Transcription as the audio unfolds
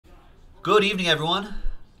Good evening, everyone.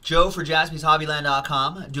 Joe for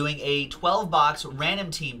JaspysHobbyland.com doing a 12-box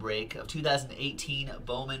random team break of 2018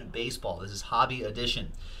 Bowman Baseball. This is Hobby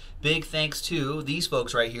Edition. Big thanks to these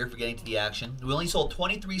folks right here for getting to the action. We only sold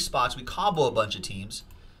 23 spots. We combo a bunch of teams,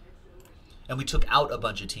 and we took out a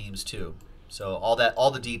bunch of teams too. So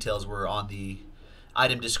all the details were on the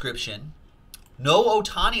item description. No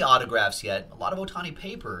Ohtani autographs yet. A lot of Ohtani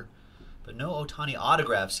paper, but no Ohtani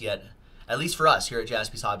autographs yet. At least for us here at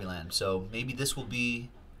Jaspys Hobbyland. So maybe this will be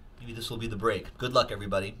the break. Good luck,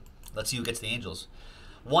 everybody. Let's see who gets the Angels.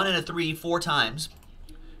 1 and a 3, 4 times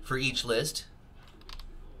for each list.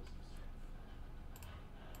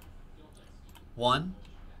 1,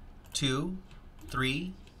 2,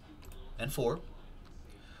 3, and 4.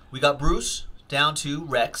 We got Bruce down to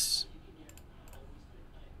Rex.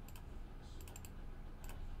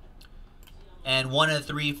 And 1 and a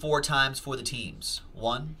 3, 4 times for the teams.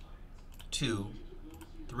 1, 2,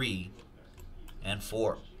 3, and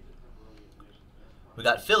 4. We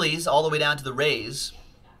got Phillies all the way down to the Rays.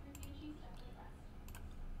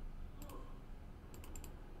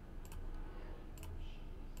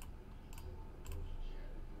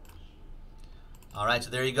 All right, so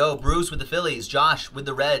there you go. Bruce with the Phillies, Josh with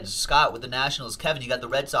the Reds, Scott with the Nationals, Kevin, you got the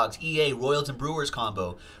Red Sox, EA, Royals, and Brewers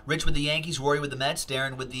combo. Rich with the Yankees, Rory with the Mets,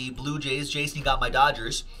 Darren with the Blue Jays, Jason, you got my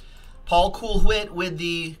Dodgers. Paul Coolwhit with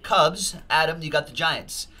the Cubs. Adam, you got the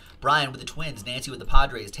Giants. Brian with the Twins. Nancy with the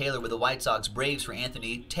Padres. Taylor with the White Sox. Braves for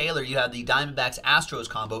Anthony. Taylor, you have the Diamondbacks Astros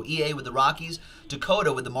combo. EA with the Rockies.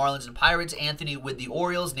 Dakota with the Marlins and Pirates. Anthony with the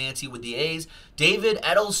Orioles. Nancy with the A's. David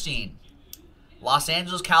Edelstein. Los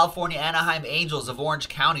Angeles, California, Anaheim Angels of Orange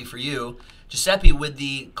County for you. Giuseppe with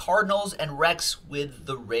the Cardinals and Rex with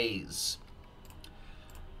the Rays.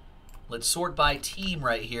 Let's sort by team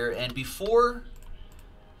right here. And before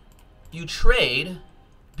you trade,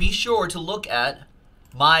 be sure to look at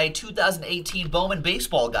my 2018 Bowman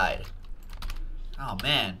Baseball Guide. Oh,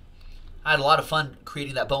 man. I had a lot of fun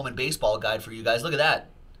creating that Bowman Baseball Guide for you guys. Look at that.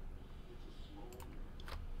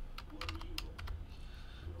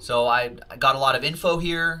 So I got a lot of info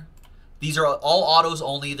here. These are all autos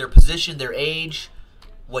only. Their position, their age,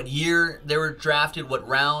 what year they were drafted, what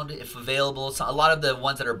round, if available. So a lot of the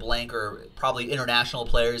ones that are blank are probably international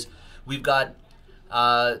players. We've got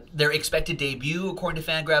their expected debut, according to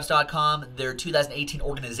Fangraphs.com, their 2018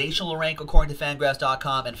 organizational rank, according to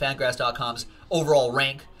Fangraphs.com, and Fangraphs.com's overall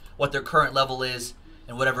rank, what their current level is,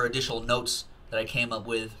 and whatever additional notes that I came up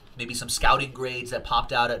with. Maybe some scouting grades that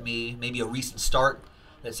popped out at me, maybe a recent start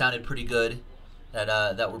that sounded pretty good,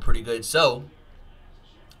 that were pretty good. So,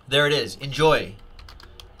 there it is. Enjoy.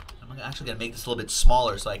 I'm actually going to make this a little bit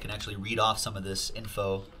smaller so I can actually read off some of this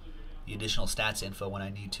info, the additional stats info when I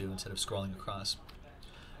need to, instead of scrolling across.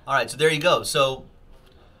 All right, so there you go. So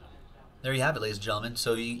there you have it, ladies and gentlemen.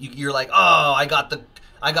 So you're like, oh, I got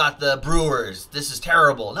the Brewers. This is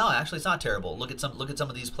terrible. No, actually, it's not terrible. Look at some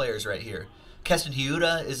of these players right here. Keston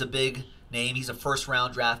Hiuta is a big name. He's a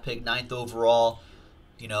first-round draft pick, 9th overall.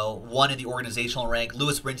 You know, 1 in the organizational rank.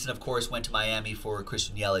 Lewis Brinson, of course, went to Miami for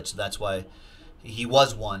Christian Yelich, so that's why he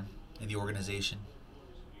was 1 in the organization.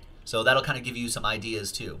 So that'll kind of give you some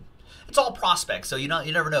ideas too. It's all prospects, so you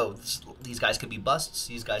never know. These guys could be busts.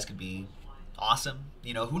 These guys could be awesome.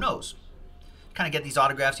 You know, who knows? Kind of get these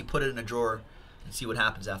autographs, you put it in a drawer, and see what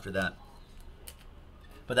happens after that.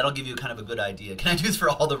 But that'll give you kind of a good idea. Can I do this for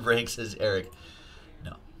all the breaks, says Eric?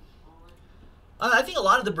 No. I think a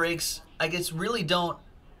lot of the breaks, I guess, really don't.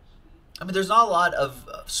 I mean, there's not a lot of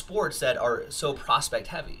sports that are so prospect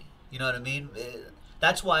heavy. You know what I mean?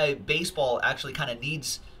 That's why baseball actually kind of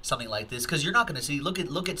needs something like this, because you're not going to see, look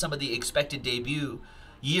at some of the expected debut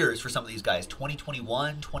years for some of these guys,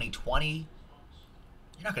 2021, 2020.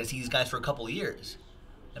 You're not going to see these guys for a couple of years,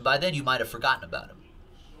 and by then you might have forgotten about them.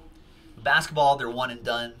 Basketball, they're one and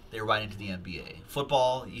done. They're right into the NBA.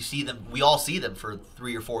 Football, you see them, we all see them for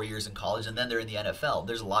 3 or 4 years in college, and then they're in the NFL.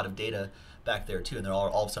 There's a lot of data back there too, and they're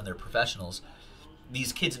all of a sudden they're professionals.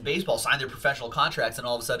 These kids in baseball sign their professional contracts, and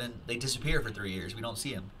all of a sudden they disappear for 3 years. We don't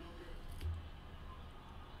see them.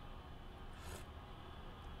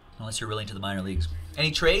 Unless you're really into the minor leagues.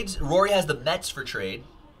 Any trades? Rory has the Mets for trade.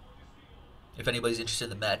 If anybody's interested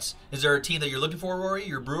in the Mets. Is there a team that you're looking for, Rory?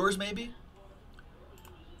 Your Brewers, maybe?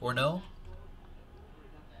 Or no?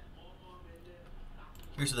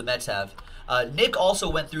 Here's what the Mets have. Nick also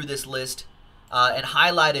went through this list and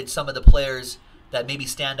highlighted some of the players that maybe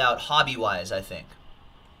stand out hobby-wise, I think.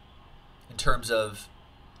 In terms of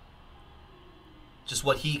just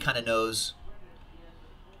what he kind of knows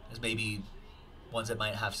as maybe ones that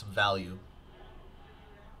might have some value.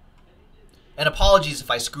 And apologies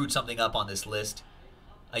if I screwed something up on this list.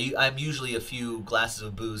 I'm usually a few glasses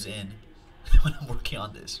of booze in. when I'm working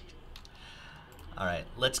on this. All right,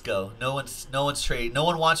 let's go. No one's trade. No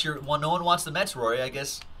one wants the Mets, Rory. I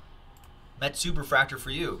guess Mets Superfractor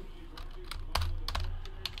for you.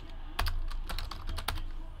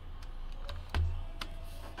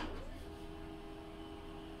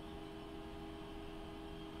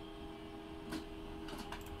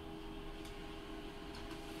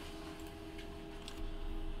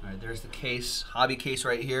 All right, there's the case, hobby case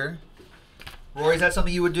right here. Rory, is that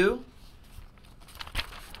something you would do?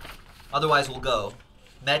 Otherwise, we'll go.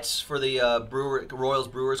 Mets for the Royals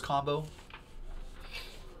Brewers combo.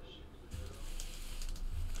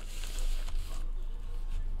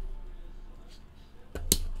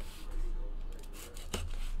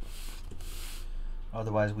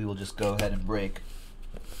 Otherwise, we will just go ahead and break.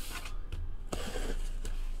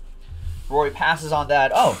 Rory passes on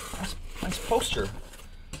that. Oh, nice poster.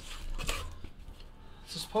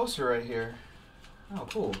 It's this poster right here. Oh,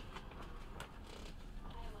 cool.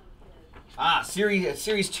 Ah,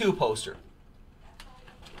 Series 2 poster.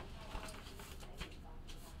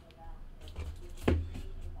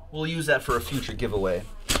 We'll use that for a future giveaway.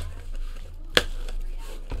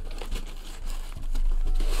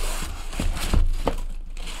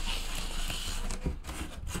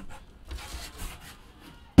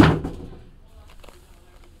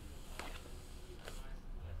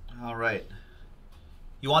 All right.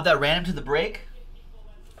 You want that random to the break?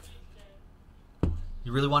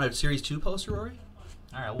 You really want a Series 2 poster, Rory?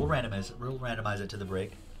 All right, we'll randomize it to the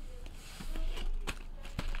break.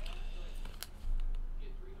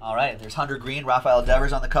 All right, there's Hunter Green, Rafael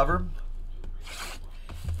Devers on the cover.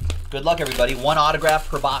 Good luck, everybody. 1 autograph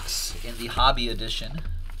per box in the hobby edition.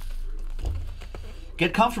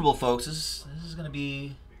 Get comfortable, folks. This is going to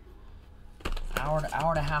be an hour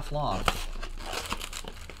and a half long.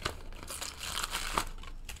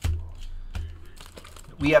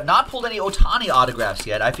 We have not pulled any Ohtani autographs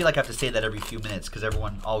yet. I feel like I have to say that every few minutes because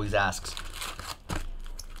everyone always asks.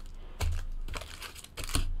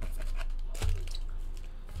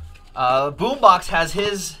 Boombox has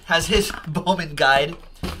his Bowman guide.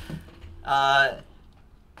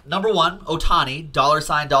 Number 1, Ohtani,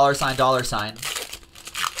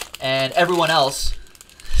 $, and everyone else,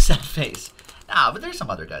 sad face. Nah, but there's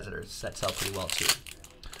some other guys that are sell pretty well too.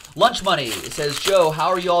 Lunch Money, it says, Joe, how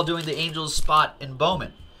are you all doing the Angels spot in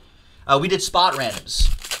Bowman? We did spot randoms.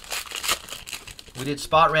 We did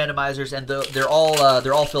spot randomizers, and they're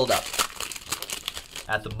all filled up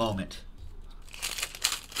at the moment.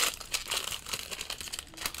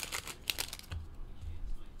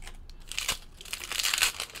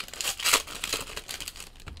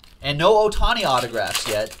 And no Ohtani autographs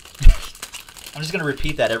yet. I'm just gonna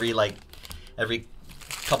repeat that every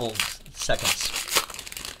couple seconds.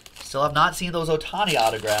 Still have not seen those Ohtani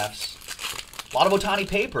autographs. A lot of Ohtani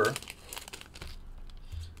paper.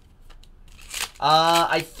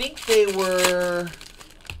 I think there were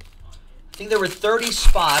 30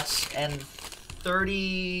 spots and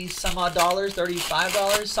 30 some odd dollars,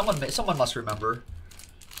 $35. Someone must remember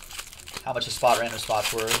how much the spot random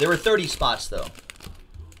spots were. There were 30 spots though.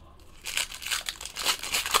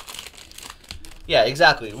 Yeah,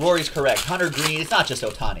 exactly. Rory's correct. Hunter Green. It's not just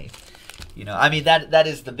Ohtani. You know, I mean that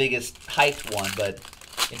is the biggest hyped one, but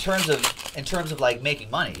in terms of like making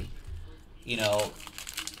money, you know,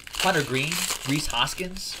 Hunter Green, Rhys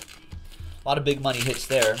Hoskins, a lot of big money hits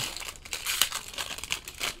there.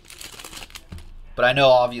 But I know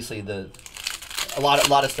obviously a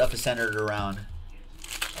lot of stuff is centered around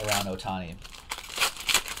Ohtani.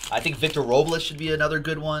 I think Victor Robles should be another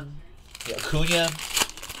good one. Yeah, Acuna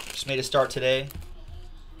just made a start today.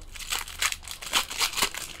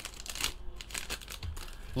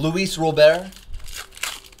 Luis Robert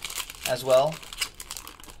as well.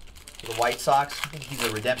 For the White Sox. I think he's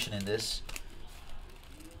a redemption in this.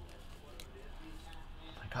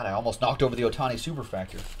 Oh my God, I almost knocked over the Ohtani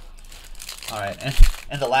Superfractor. Alright,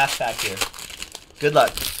 and the last pack here. Good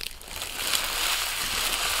luck.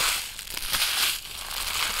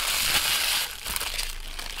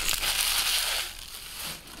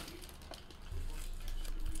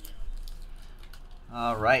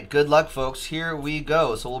 All right, good luck, folks. Here we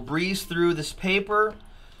go. So we'll breeze through this paper.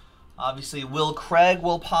 Obviously, Will Craig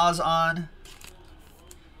will pause on.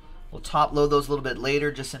 We'll top load those a little bit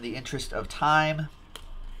later, just in the interest of time.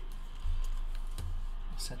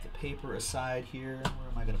 Set the paper aside here. Where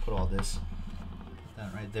am I going to put all this? Put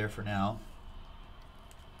that right there for now.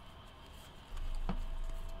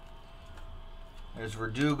 There's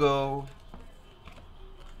Verdugo.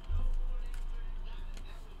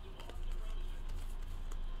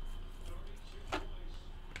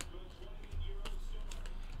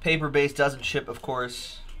 Paper base doesn't ship, of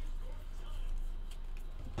course.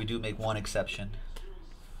 We do make one exception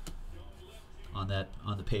on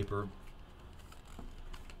the paper.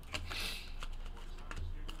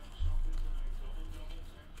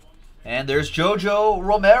 And there's JoJo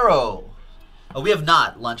Romero. Oh, we have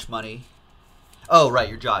not lunch money. Oh, right,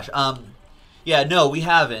 you're Josh. Yeah, no, we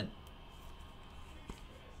haven't.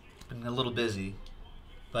 Been a little busy,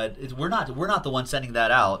 but we're not the one sending that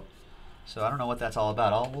out. So I don't know what that's all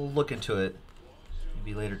about. We'll look into it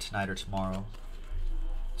maybe later tonight or tomorrow.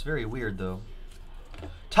 It's very weird though.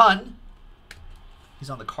 Ton. He's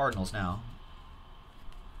on the Cardinals now.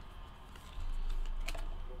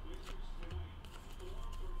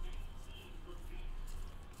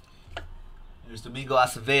 There's Domingo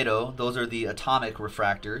Acevedo. Those are the atomic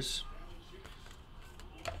refractors.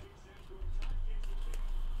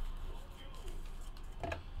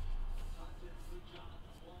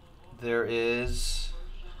 There is...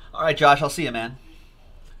 All right, Josh, I'll see you, man.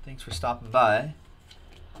 Thanks for stopping by.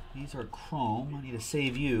 These are chrome. I need to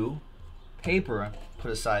save you. Paper,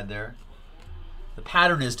 put aside there. The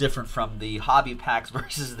pattern is different from the hobby packs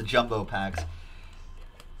versus the jumbo packs.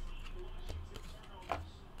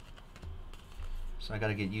 So I got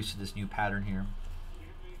to get used to this new pattern here.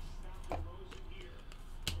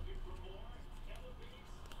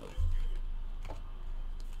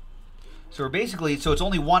 So we're basically, so it's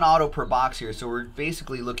only one auto per box here. So we're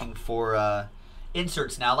basically looking for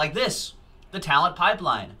inserts now like this. The talent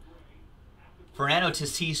pipeline. Fernando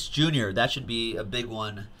Tatis Jr. That should be a big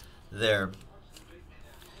one there.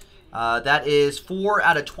 That is 4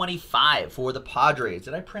 out of 25 for the Padres.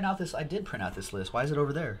 Did I print out this? I did print out this list. Why is it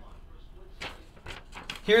over there?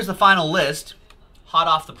 Here's the final list. Hot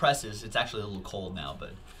off the presses. It's actually a little cold now,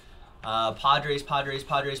 but Padres.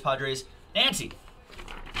 Nancy.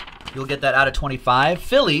 You'll get that out of 25.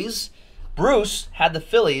 Phillies. Bruce had the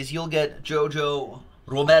Phillies. You'll get JoJo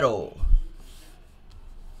Romero.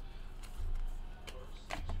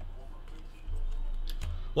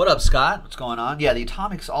 What up, Scott? What's going on? Yeah, the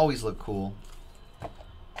atomics always look cool.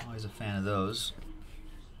 Always a fan of those.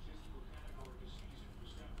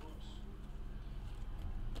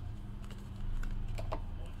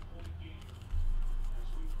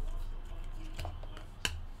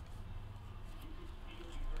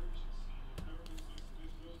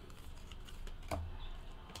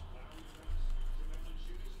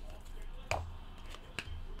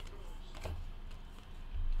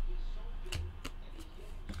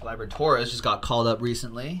 Gleyber Torres just got called up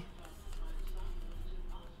recently.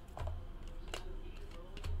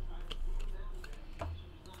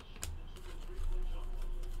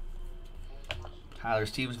 Tyler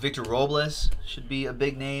Stevens, Victor Robles should be a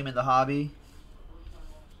big name in the hobby.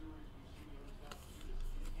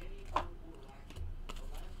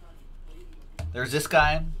 There's this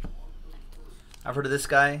guy. I've heard of this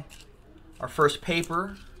guy. Our first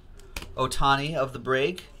paper, Ohtani of the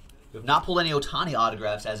break. We have not pulled any Ohtani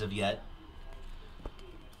autographs as of yet.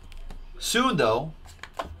 Soon, though,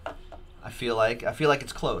 I feel like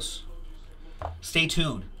it's close. Stay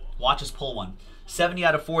tuned. Watch us pull one. 70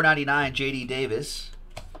 out of 499, J.D. Davis.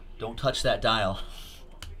 Don't touch that dial.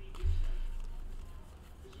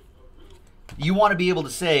 You want to be able to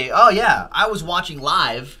say, oh, yeah, I was watching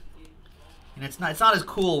live. And it's not as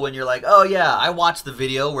cool when you're like, oh, yeah, I watched the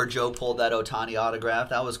video where Joe pulled that Ohtani autograph.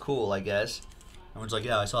 That was cool, I guess. Everyone's like,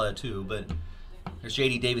 yeah, I saw that too, but there's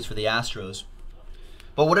J.D. Davis for the Astros.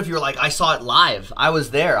 But what if you're like, I saw it live. I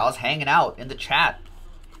was there. I was hanging out in the chat.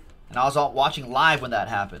 And I was watching live when that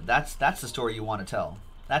happened. That's the story you want to tell.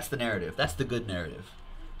 That's the narrative. That's the good narrative.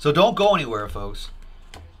 So don't go anywhere, folks.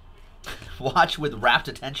 Watch with rapt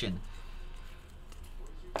attention.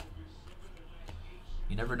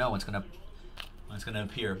 You never know when it's gonna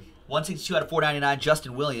appear. 162 out of 499,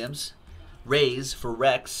 Justin Williams. Rays for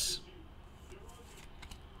Rex.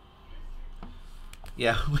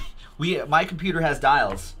 Yeah, my computer has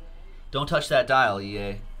dials. Don't touch that dial,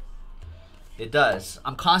 EA. It does.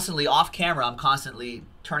 I'm constantly off camera. I'm constantly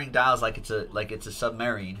turning dials like it's a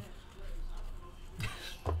submarine.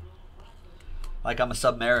 Like I'm a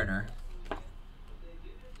submariner.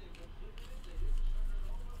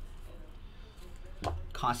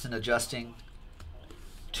 Constant adjusting,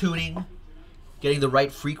 tuning, getting the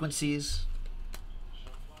right frequencies.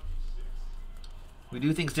 We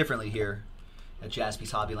do things differently here at Jaspys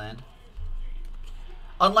Hobbyland.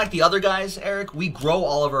 Unlike the other guys, Eric, we grow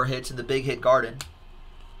all of our hits in the Big Hit Garden.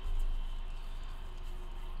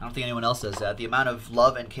 I don't think anyone else does that. The amount of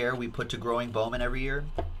love and care we put to growing Bowman every year,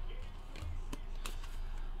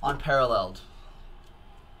 unparalleled.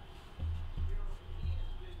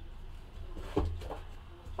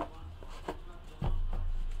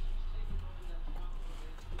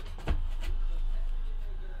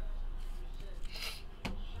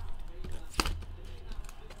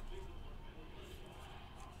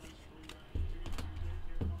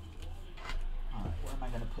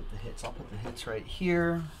 So I'll put the hits right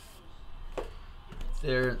here.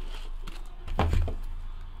 There.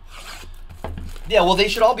 Yeah, well, they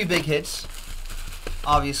should all be big hits,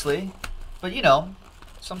 obviously. But you know,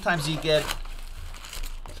 sometimes you get,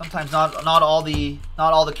 sometimes not all the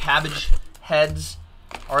cabbage heads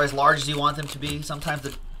are as large as you want them to be.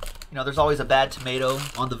 Sometimes there's always a bad tomato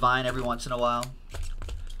on the vine every once in a while.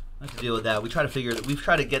 We have to deal with that. We try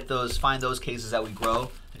to get those, find those cases that we grow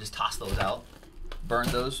and just toss those out, burn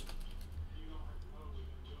those.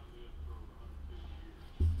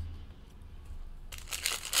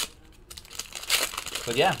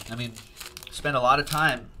 But yeah, I mean, spend a lot of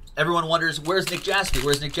time. Everyone wonders, where's Nick Jaspy?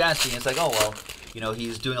 Where's Nick Jaspy? And it's like, oh well,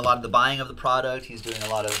 he's doing a lot of the buying of the product. He's doing a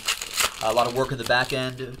lot of work in the back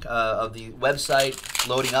end of the website,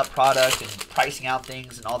 loading up product and pricing out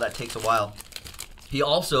things, and all that takes a while. He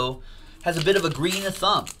also has a bit of a green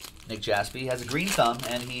thumb. Nick Jaspy has a green thumb,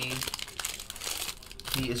 and he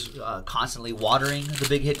is constantly watering the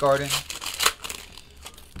big hit garden,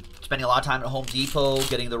 spending a lot of time at Home Depot,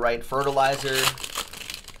 getting the right fertilizer,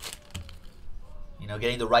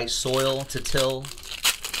 getting the right soil to till.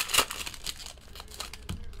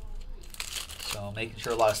 So making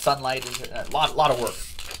sure a lot of sunlight is a lot of work.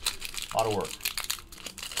 A lot of work.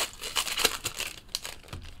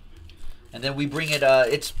 And then we bring it,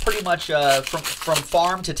 it's pretty much from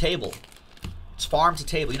farm to table. It's farm to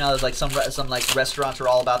table. There's like some like restaurants are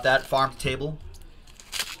all about that, farm to table.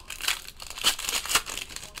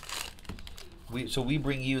 So we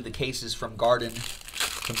bring you the cases from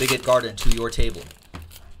Big Hit Garden to your table.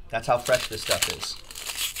 That's how fresh this stuff is.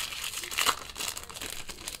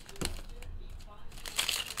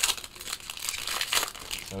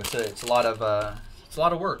 So it's a lot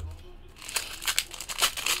of work.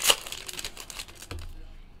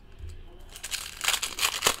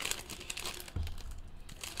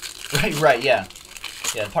 Right, yeah.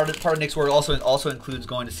 Part of Nick's work also includes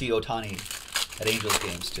going to see Ohtani at Angels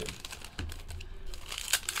games too.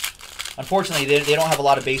 Unfortunately, they don't have a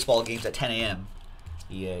lot of baseball games at 10 a.m.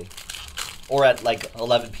 EA, or at like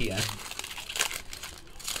 11 p.m.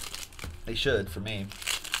 They should, for me.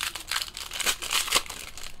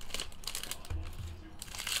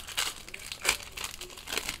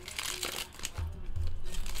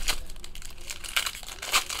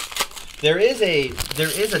 There is a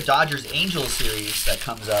Dodgers Angels series that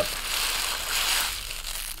comes up.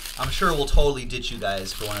 I'm sure we'll totally ditch you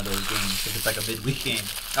guys for one of those games if it's like a midweek game.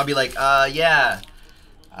 I'll be like, yeah,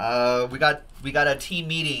 we got a team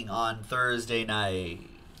meeting on Thursday night,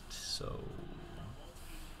 so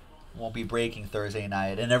won't be breaking Thursday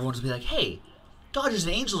night, and everyone's gonna be like, hey, Dodgers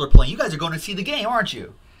and Angels are playing. You guys are going to see the game, aren't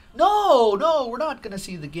you? No, we're not gonna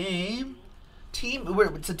see the game.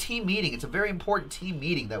 It's a team meeting. It's a very important team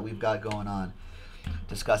meeting that we've got going on,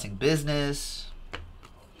 discussing business,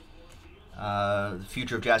 the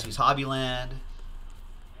future of Jaspys Hobbyland,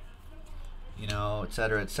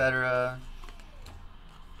 etc., etc.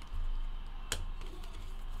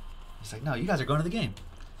 It's like, no, you guys are going to the game.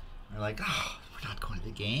 And we're like, oh, we're not going to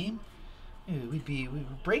the game. We'd be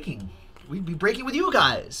breaking with you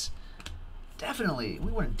guys. Definitely, we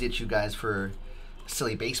wouldn't ditch you guys for a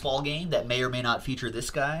silly baseball game that may or may not feature this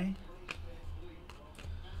guy.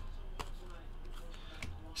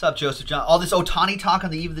 What's up, Joseph John? All this Ohtani talk on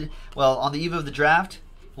the eve of the draft.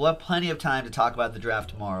 We'll have plenty of time to talk about the draft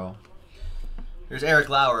tomorrow. There's Eric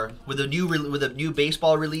Lauer with a new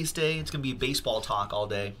baseball release day. It's gonna be baseball talk all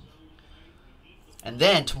day, and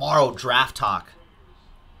then tomorrow draft talk.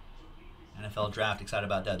 NFL draft. Excited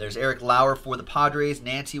about that. There's Eric Lauer for the Padres.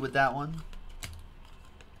 Nancy with that one.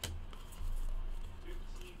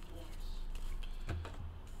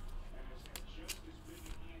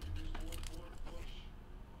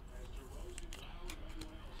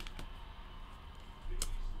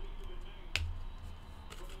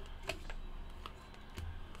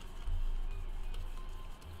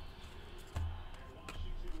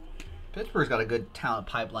 Pittsburgh's got a good talent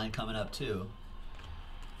pipeline coming up, too.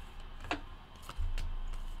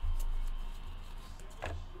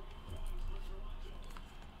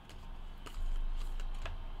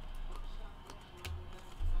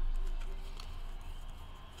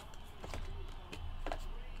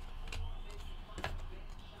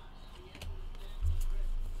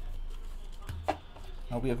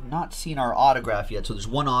 Now, we have not seen our autograph yet, so there's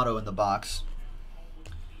one auto in the box.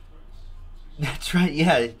 That's right,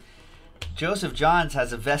 yeah. Joseph Johns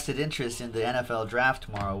has a vested interest in the NFL draft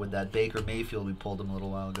tomorrow with that Baker Mayfield we pulled him a little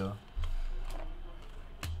while ago.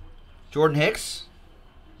 Jordan Hicks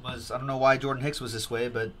I don't know why Jordan Hicks was this way,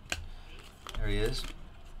 but there he is.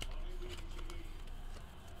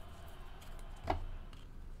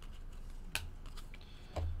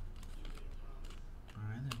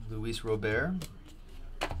 Luis Robert.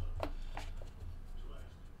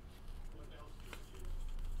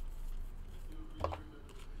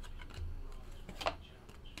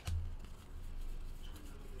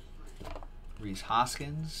 Rhys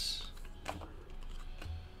Hoskins.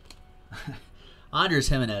 Andres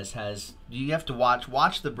Jimenez has. You have to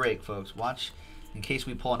watch the break, folks. Watch in case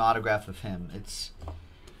we pull an autograph of him. It's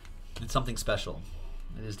something special.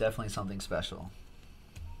 It is definitely something special.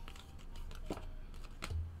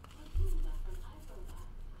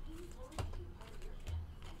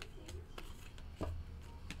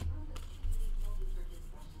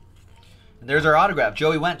 And there's our autograph,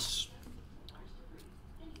 Joey Wentz.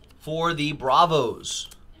 For the Bravos.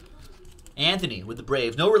 Anthony with the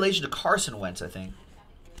Braves. No relation to Carson Wentz, I think.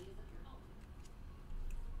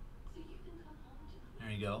 There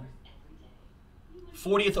you go.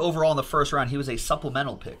 40th overall in the first round. He was a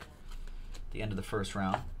supplemental pick at the end of the first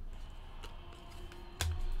round.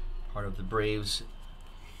 Part of the Braves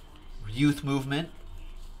youth movement.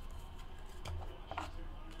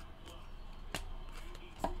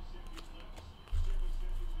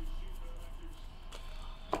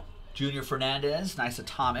 Junior Fernandez, nice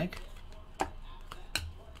atomic.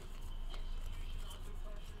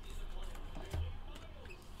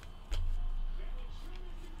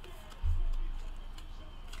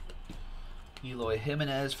 Eloy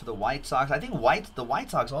Jimenez for the White Sox. I think the White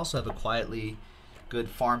Sox also have a quietly good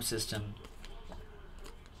farm system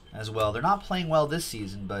as well. They're not playing well this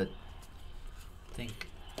season, but I think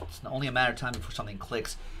it's only a matter of time before something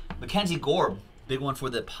clicks. Mackenzie Gore, big one for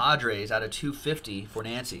the Padres out of 250 for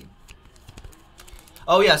Nancy.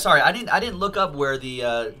 Oh yeah, sorry, I didn't look up where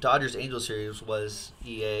the Dodgers Angels series was.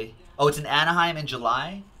 EA. Oh, it's in Anaheim in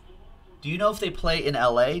July. Do you know if they play in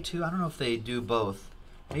LA too? I don't know if they do both.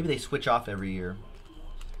 Maybe they switch off every year.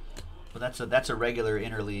 But that's a regular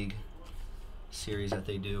interleague series that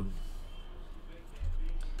they do.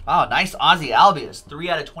 Oh, nice Ozzy Albies. 3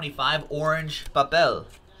 out of 25 orange papel.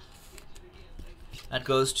 That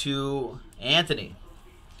goes to Anthony.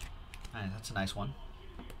 All right, that's a nice one.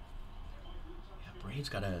 Braves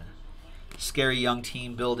got a scary young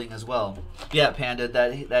team building as well. Yeah, Panda,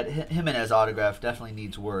 that Jimenez autograph definitely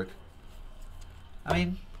needs work. I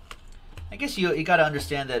mean, I guess you got to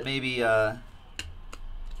understand that maybe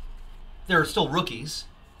they're still rookies,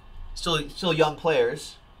 still young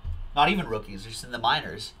players, not even rookies, they're just in the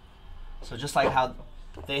minors. So just like how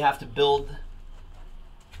they have to build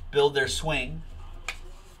their swing,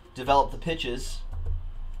 develop the pitches.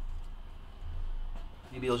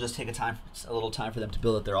 Maybe it'll just take a little time for them to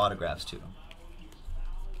build up their autographs too.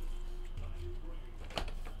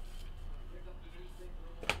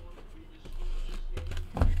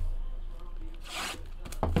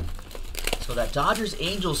 So that Dodgers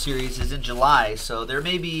Angels series is in July. So there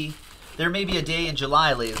may be a day in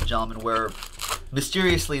July, ladies and gentlemen, where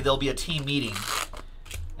mysteriously there'll be a team meeting,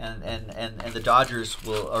 and the Dodgers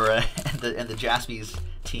will, or and the Jaspys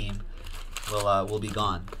team will be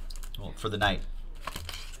gone for the night.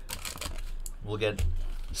 We'll get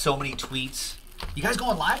so many tweets. You guys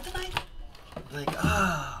going live tonight? Like,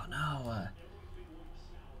 oh, no.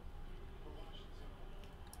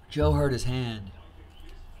 Joe hurt his hand.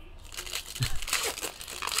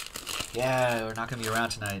 Yeah, we're not going to be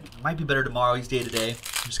around tonight. It might be better tomorrow. He's day to day.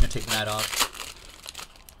 I'm just going to take the night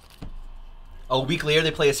off. Oh, a week later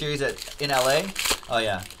they play a series in LA? Oh,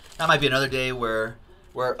 yeah. That might be another day where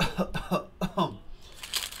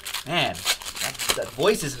man, that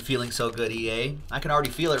voice isn't feeling so good, EA. I can already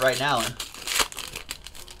feel it right now.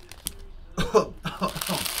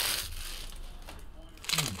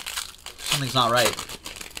 Something's not right.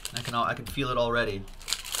 I can feel it already.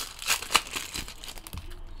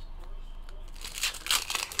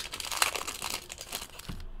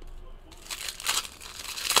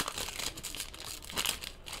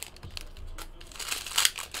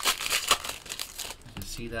 I can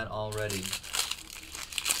see that already.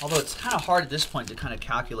 Although it's kind of hard at this point to kind of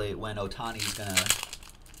calculate when Ohtani's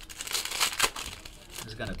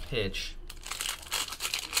gonna pitch.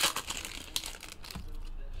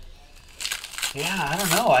 Yeah, I don't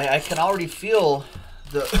know. I can already feel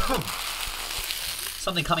the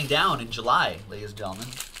something coming down in July, ladies and gentlemen.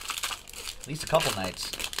 At least a couple nights.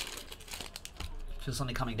 Feel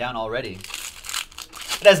something coming down already.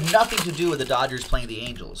 It has nothing to do with the Dodgers playing the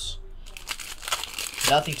Angels.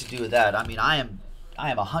 Nothing to do with that. I mean, I am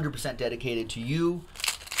 100% dedicated to you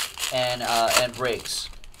and breaks.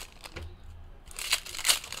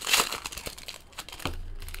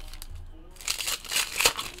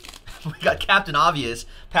 We got Captain Obvious.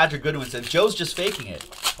 Patrick Goodwin said, Joe's just faking it.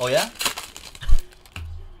 Oh, yeah?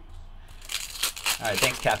 All right,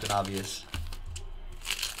 thanks, Captain Obvious.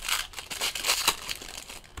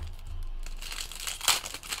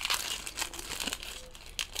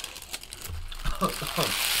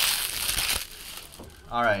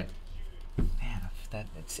 All right. Man,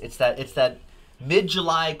 it's that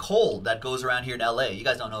mid-July cold that goes around here in LA. You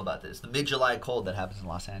guys don't know about this. The mid-July cold that happens in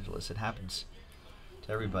Los Angeles. It happens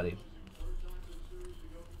to everybody.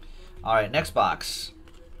 All right, next box.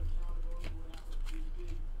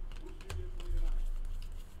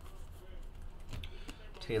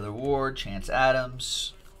 Taylor Ward, Chance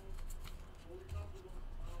Adams.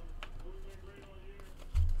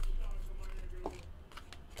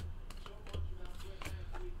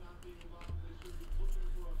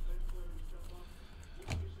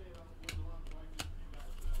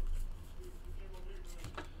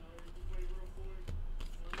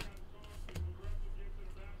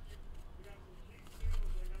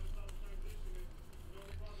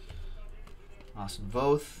 Austin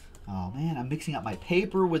Voth. Oh man, I'm mixing up my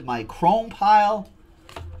paper with my chrome pile.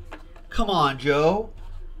 Come on, Joe.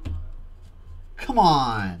 Come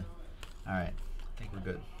on. All right, I think we're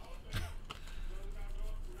good.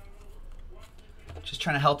 Just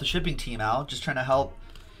trying to help the shipping team out. Just trying to help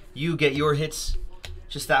you get your hits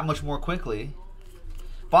just that much more quickly.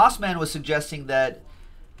 BOWMAN was suggesting that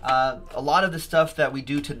a lot of the stuff that we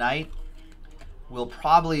do tonight will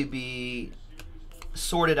probably be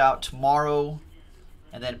sorted out tomorrow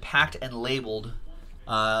and then packed and labeled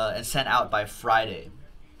and sent out by Friday.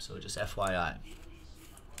 So just FYI.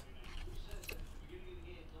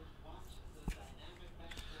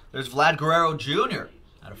 There's Vlad Guerrero Jr.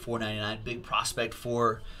 out of 499. Big prospect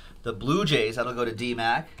for the Blue Jays. That'll go to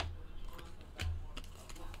D-Mac.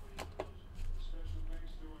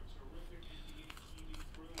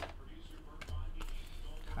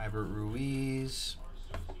 Kyber Ruiz.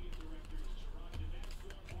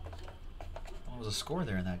 What was the score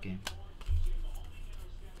there in that game?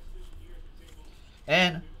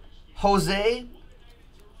 And Jose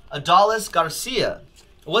Adalis Garcia.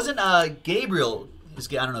 It wasn't Gabriel.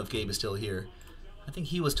 I don't know if Gabe is still here. I think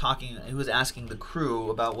he was talking. He was asking the crew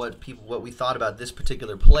about what we thought about this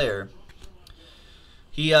particular player.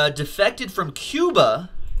 He defected from Cuba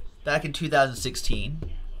back in 2016.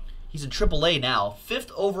 He's in AAA now. 5th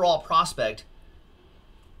overall prospect.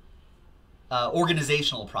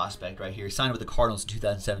 Organizational prospect right here. He signed with the Cardinals in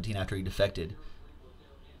 2017 after he defected.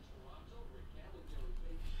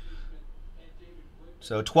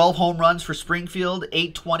 So 12 home runs for Springfield,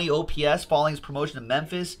 820 OPS following his promotion to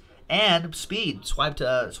Memphis, and speed. Swiped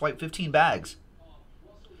 15 bags.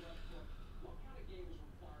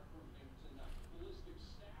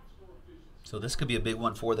 So this could be a big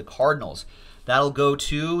one for the Cardinals. That'll go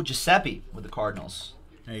to Giuseppe with the Cardinals.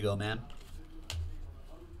 There you go, man.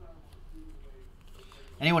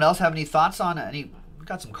 Anyone else have any thoughts on any? We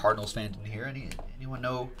got some Cardinals fans in here. Anyone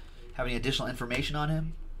have any additional information on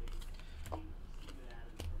him?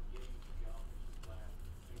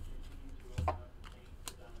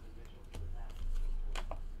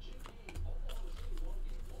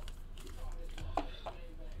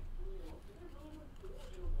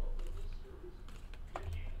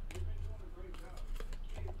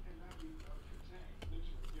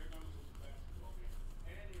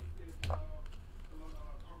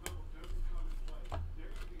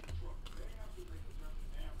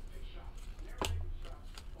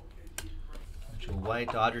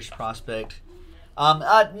 White, Dodgers prospect.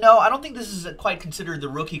 No, I don't think this is quite considered the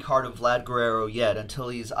rookie card of Vlad Guerrero yet until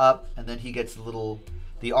he's up and then he gets the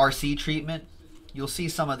RC treatment. You'll see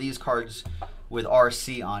some of these cards with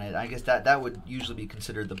RC on it. I guess that would usually be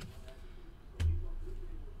considered the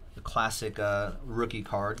classic rookie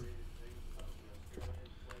card.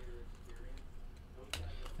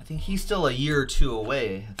 I think he's still a year or two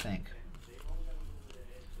away, I think.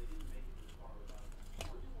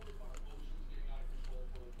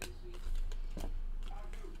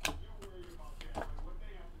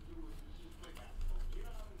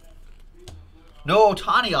 No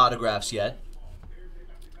Ohtani autographs yet.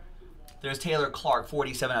 There's Taylor Clark,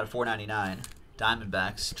 47 out of 499.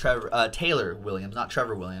 Diamondbacks. Taylor Williams, not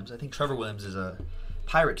Trevor Williams. I think Trevor Williams is a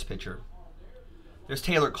Pirates pitcher. There's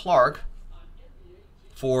Taylor Clark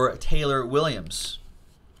for Taylor Williams.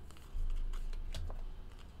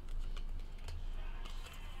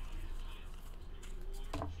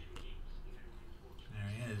 There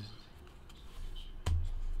he is.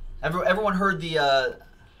 Everyone heard the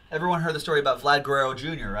story about Vlad Guerrero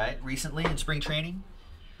Jr., right? Recently in spring training.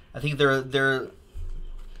 I think the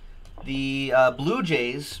Blue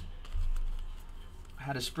Jays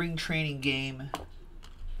had a spring training game.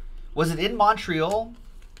 Was it in Montreal?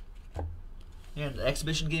 Yeah, an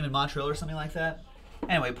exhibition game in Montreal or something like that.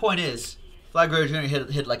 Anyway, point is, Vlad Guerrero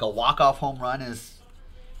Jr. hit like a walk-off home run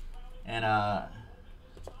and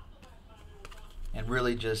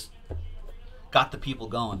really just got the people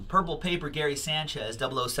going. Purple paper, Gary Sanchez,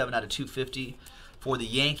 007 out of 250 for the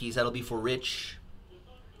Yankees. That'll be for Rich.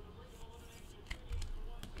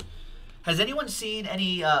 Has anyone seen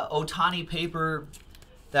any Ohtani paper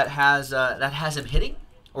that has him hitting,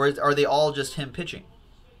 or are they all just him pitching?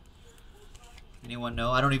 Anyone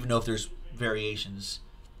know? I don't even know if there's variations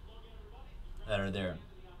that are there.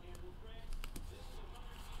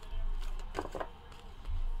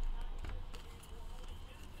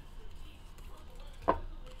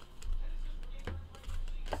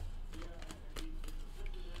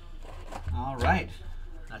 All right,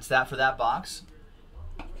 that's that for that box.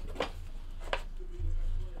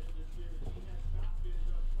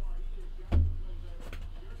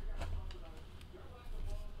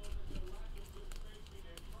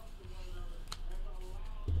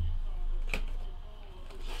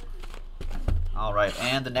 All right,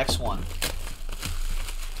 and the next one.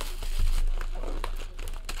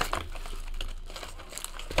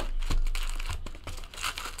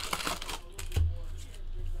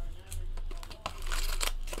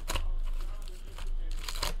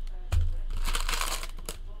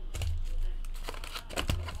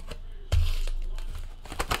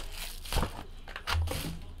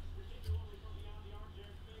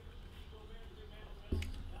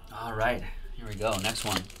 All right, here we go. Next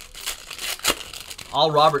one. All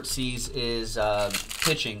Robert sees is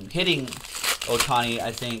pitching. Hitting Ohtani,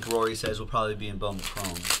 I think Rory says, will probably be in Bowman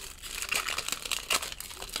Chrome.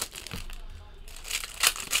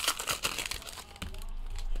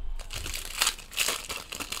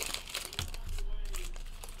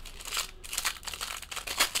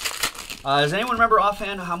 Does anyone remember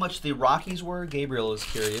offhand how much the Rockies were? Gabriel is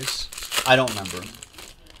curious. I don't remember.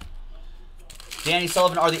 Danny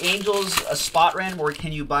Sullivan, are the Angels a spot random, or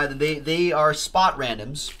can you buy them? They are spot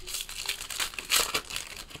randoms.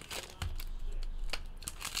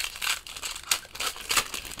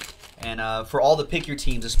 And for all the pick your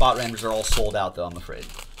teams, the spot randoms are all sold out, though, I'm afraid.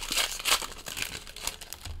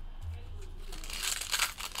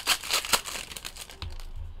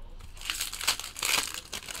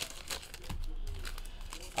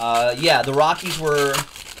 Yeah, the Rockies were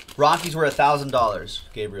 $1,000,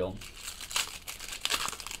 Gabriel.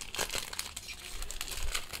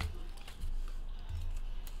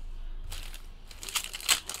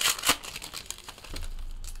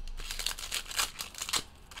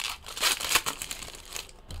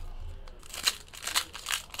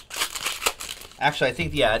 Actually, I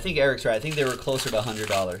think Eric's right. I think they were closer to $100.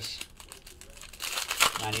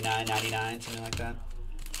 $99.99, something like that.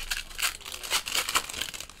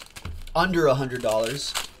 Under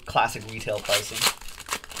 $100, classic retail pricing.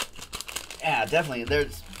 Yeah, definitely.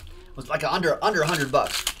 It was like under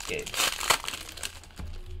 $100, Gabe.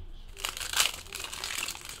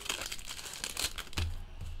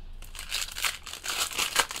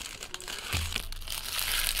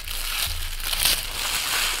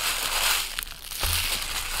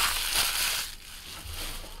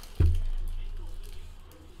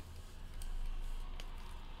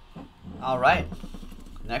 All right,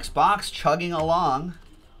 next box, chugging along.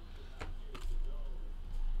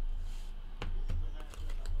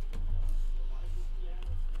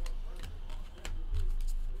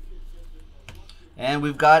 And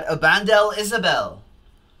we've got Abandel Isabel,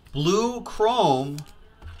 blue chrome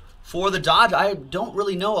for the Dodgers. I don't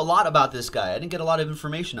really know a lot about this guy. I didn't get a lot of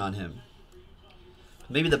information on him.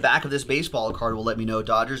 Maybe the back of this baseball card will let me know.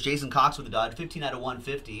 Dodgers, Jason Cox with the Dodgers, 15 out of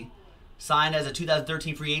 150. Signed as a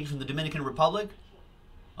 2013 free agent from the Dominican Republic.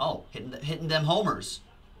 Oh, hitting them homers.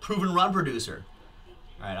 Proven run producer.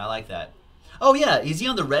 All right, I like that. Oh, yeah, is he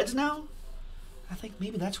on the Reds now? I think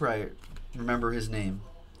maybe that's where I remember his name.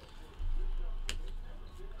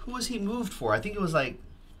 Who was he moved for? I think it was like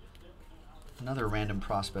another random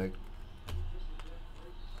prospect.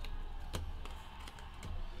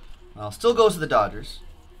 Well, still goes to the Dodgers.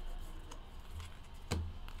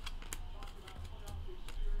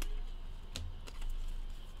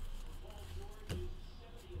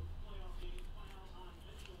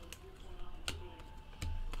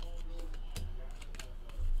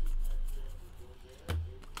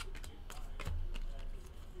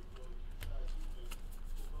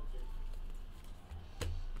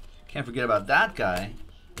 Can't forget about that guy.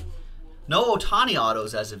 No Ohtani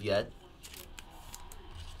autos as of yet.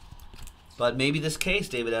 But maybe this case,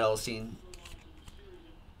 David Edelstein.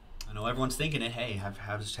 I know everyone's thinking it. Hey,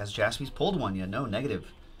 has Jaspys pulled one yet? No,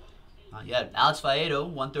 negative. Not yet. Alex Faedo,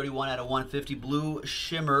 131 out of 150. Blue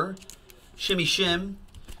shimmer. Shimmy shim.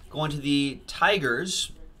 Going to the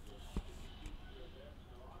Tigers.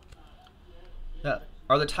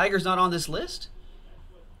 Are the Tigers not on this list?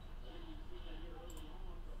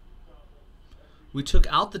 We took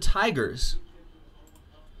out the Tigers.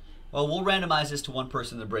 Well, we'll randomize this to one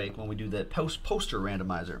person in the break when we do the poster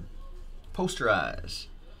randomizer. Posterize.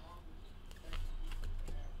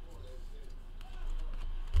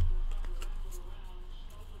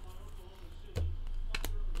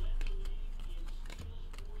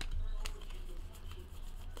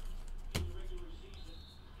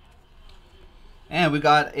 And we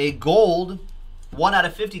got a gold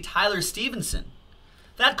 1/50 Tyler Stevenson.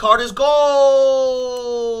 That card is gold!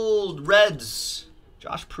 Reds.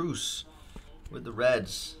 Josh Pruce with the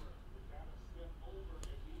Reds.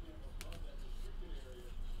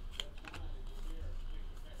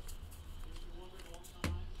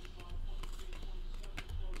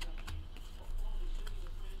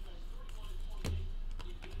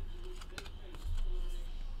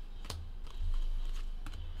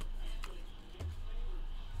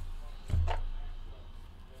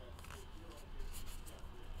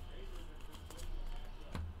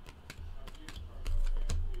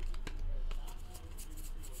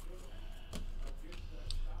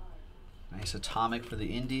 Nice atomic for the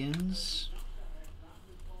Indians.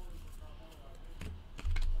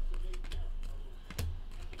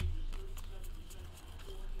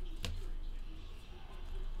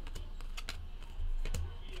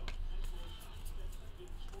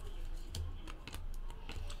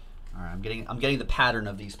 All right, I'm getting the pattern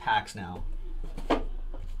of these packs now. I'm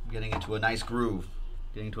getting into a nice groove.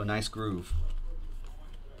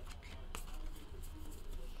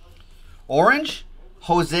 Orange,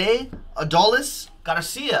 Jose Adolis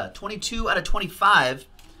Garcia, 22/25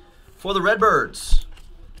 for the Redbirds.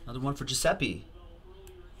 Another one for Giuseppe.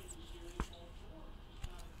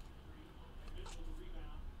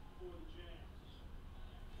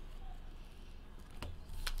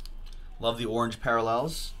 Love the orange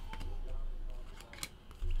parallels.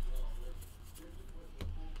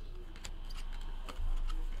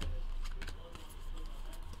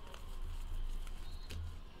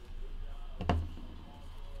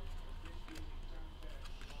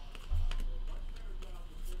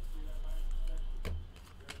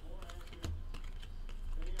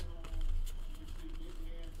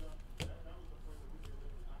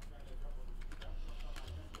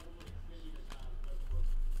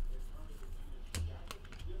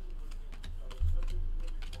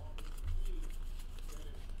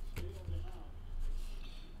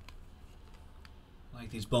 Like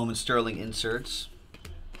these Bowman Sterling inserts.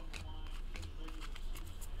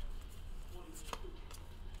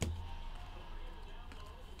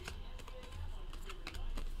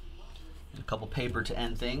 And a couple paper to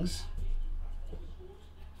end things.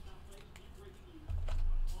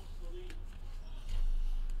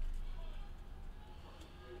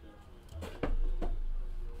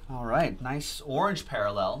 All right, nice orange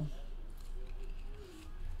parallel.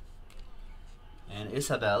 And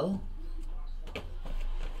Isabel.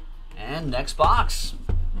 And next box.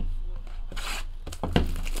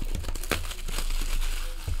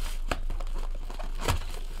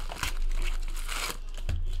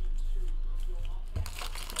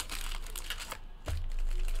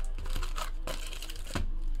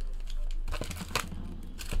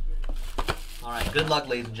 All right, good luck,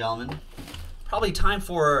 ladies and gentlemen. Probably time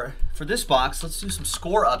for this box. Let's do some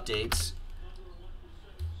score updates.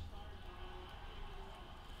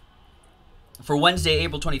 For Wednesday,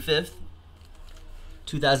 April 25th,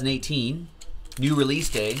 2018, new release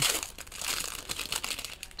day.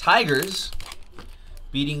 Tigers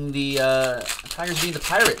beating the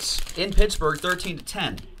Pirates in Pittsburgh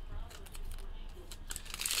 13-10.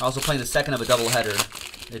 Also playing the second of a doubleheader.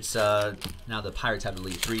 It's now the Pirates have the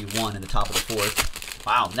lead 3-1 in the top of the fourth.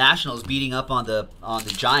 Wow, Nationals beating up on the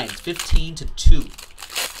Giants 15-2.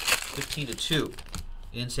 15-2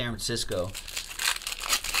 in San Francisco.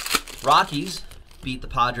 Rockies beat the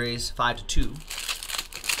Padres 5-2.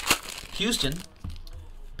 Houston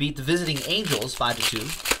beat the visiting Angels 5-2.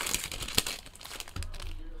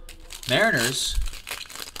 Mariners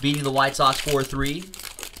beating the White Sox 4-3.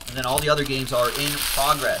 And then all the other games are in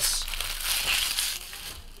progress.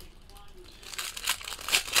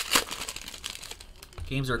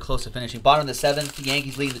 Games are close to finishing. Bottom of the seventh, the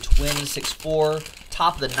Yankees leading the Twins 6-4.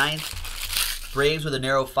 Top of the ninth, Braves with a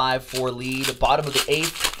narrow 5-4 lead. Bottom of the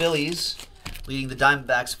eighth, Phillies leading the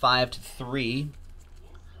Diamondbacks 5-3.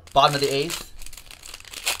 Bottom of the eighth,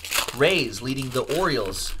 Rays leading the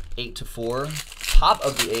Orioles 8-4. Top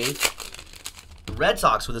of the eighth, the Red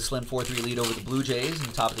Sox with a slim 4-3 lead over the Blue Jays in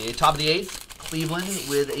the top of the eighth. Top of the eighth, Cleveland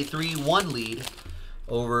with a 3-1 lead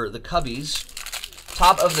over the Cubbies.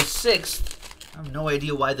 Top of the sixth, I have no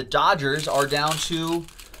idea why the Dodgers are down to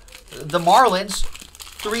the Marlins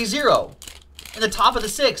 3-0. In the top of the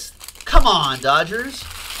sixth, Come on, Dodgers.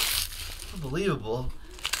 Unbelievable.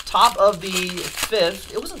 Top of the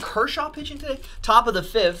 5th. It wasn't Kershaw pitching today. Top of the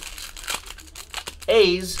 5th.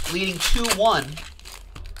 A's leading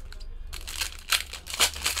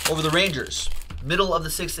 2-1 over the Rangers. Middle of the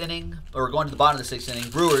 6th inning, or going to the bottom of the 6th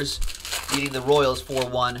inning. Brewers leading the Royals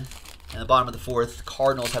 4-1. And the bottom of the 4th,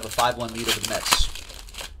 Cardinals have a 5-1 lead over the Mets.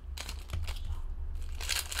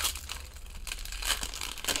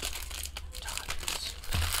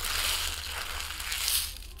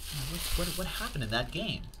 What happened in that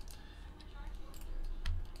game?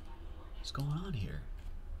 What's going on here?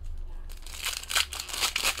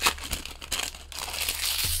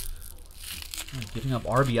 Giving up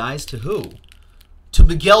RBIs to who? To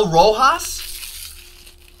Miguel Rojas?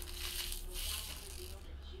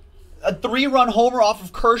 A 3-run homer off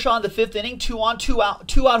of Kershaw in the 5th inning. 2-on,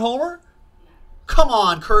 2-out homer? Come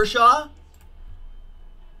on, Kershaw.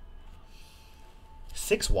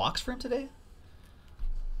 6 walks for him today?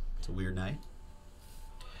 It's a weird night.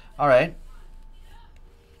 All right.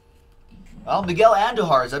 Well, Miguel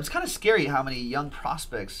Andujar. It's kind of scary how many young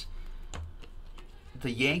prospects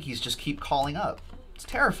the Yankees just keep calling up. It's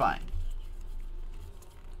terrifying.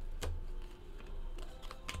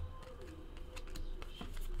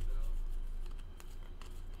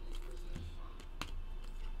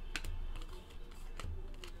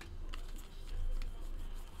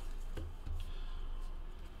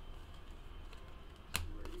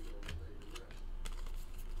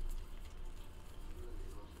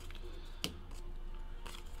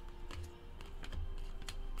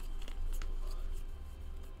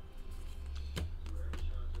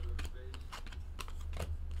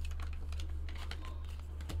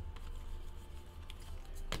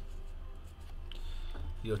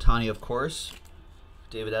 Ohtani, of course.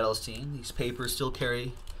 David Edelstein. These papers still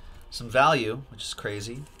carry some value, which is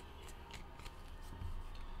crazy.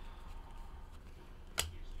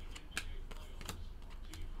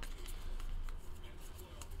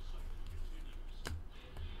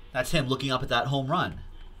 That's him looking up at that home run.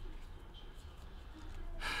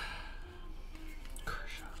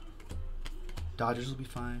 Kershaw. Dodgers will be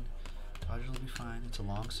fine. Dodgers will be fine. It's a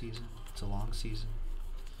long season. It's a long season.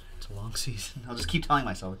 It's a long season. I'll just keep telling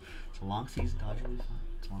myself, it's a long season. Dodgers will be fine.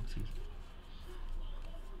 It's a long season.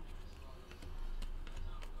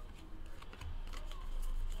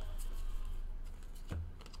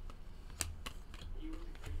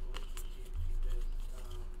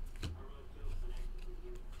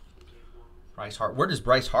 Bryce Harper. Where does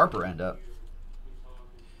Bryce Harper end up?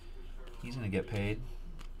 He's going to get paid.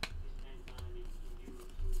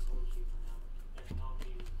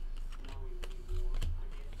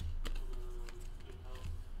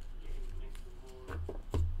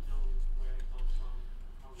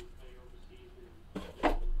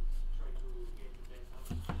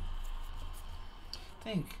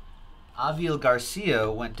 I think Aviel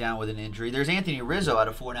Garcia went down with an injury. There's Anthony Rizzo out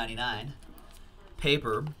of $4.99.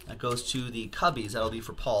 Paper that goes to the Cubbies. That'll be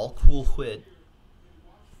for Paul. Cool quid.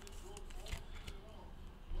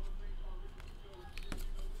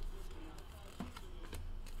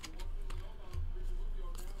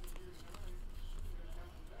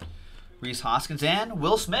 Reese Hoskins and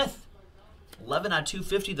Will Smith. 11 out of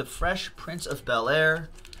 250. The Fresh Prince of Bel-Air.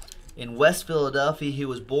 In West Philadelphia, he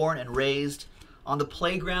was born and raised. On the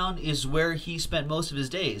playground is where he spent most of his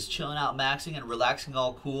days, chilling out, maxing, and relaxing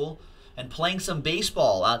all cool, and playing some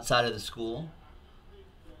baseball outside of the school.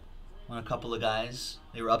 When a couple of guys,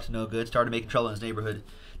 they were up to no good, started making trouble in his neighborhood.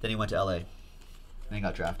 Then he went to LA. And he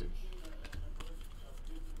got drafted.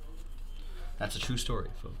 That's a true story,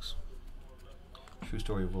 folks. True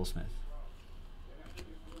story of Will Smith.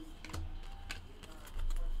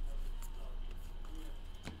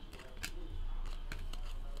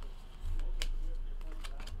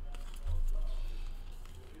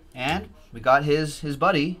 And we got his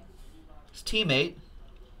buddy, his teammate,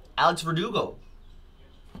 Alex Verdugo.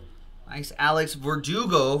 Nice Alex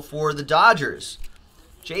Verdugo for the Dodgers.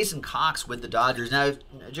 Jason Cox with the Dodgers. Now,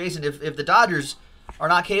 Jason, if the Dodgers are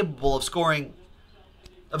not capable of scoring,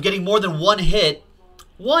 of getting more than one hit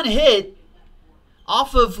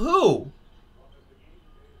off of who?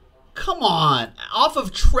 Come on. Off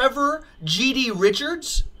of Trevor G.D.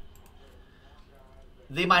 Richards?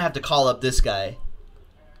 They might have to call up this guy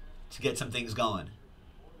to get some things going.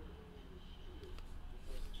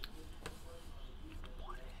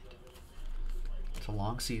 It's a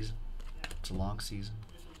long season. It's a long season.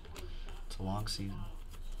 It's a long season.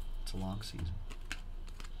 It's a long season.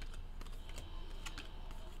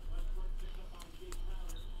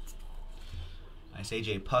 Nice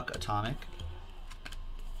AJ Puck atomic.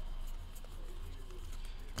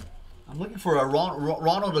 I'm looking for a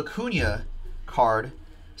Ronald Acuna card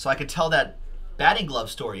so I can tell that batting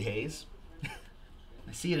glove story, Hayes.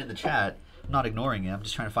 I see it in the chat. I'm not ignoring it. I'm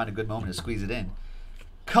just trying to find a good moment to squeeze it in.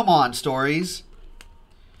 Come on, stories.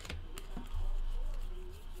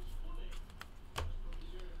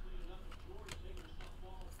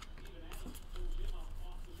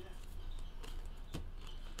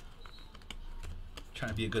 Trying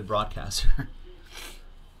to be a good broadcaster.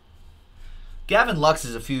 Gavin Lux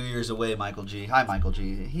is a few years away, Michael G. Hi, Michael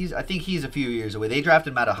G. I think he's a few years away. They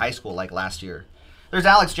drafted him out of high school like last year. There's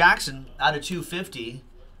Alex Jackson out of 250.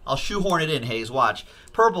 I'll shoehorn it in, Hayes. Watch.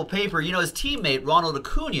 Purple paper. You know, his teammate, Ronald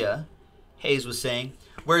Acuna, Hayes was saying,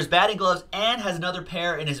 wears batting gloves and has another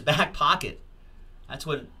pair in his back pocket. That's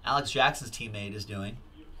what Alex Jackson's teammate is doing.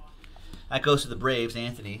 That goes to the Braves,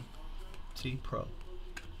 Anthony. See? Pro.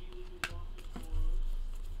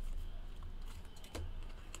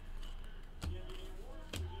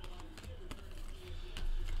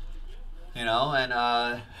 You know,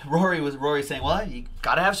 and Rory saying, well, you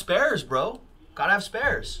gotta have spares, bro. Gotta have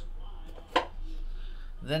spares.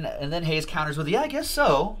 And then Hayes counters with, yeah, I guess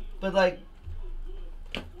so. But like,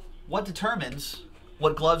 what determines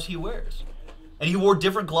what gloves he wears? And he wore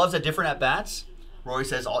different gloves at different at-bats. Rory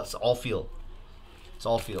says, it's all feel. It's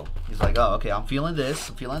all feel. He's like, oh, okay, I'm feeling this,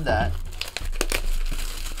 I'm feeling that.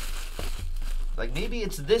 Like, maybe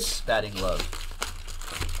it's this batting glove.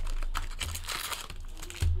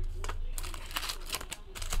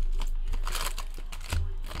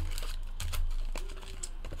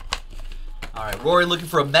 All right, Rory looking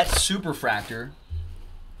for a Mets Superfractor.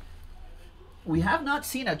 We have not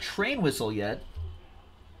seen a train whistle yet.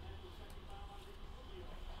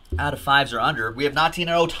 Out of 5s or under. We have not seen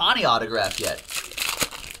an Ohtani autograph yet.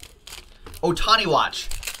 Ohtani watch.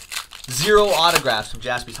 0 autographs from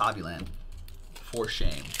Jaspys Hobbyland. For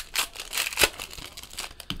shame.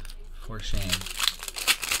 For shame.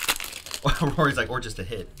 Rory's like, or just a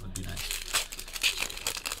hit would be nice.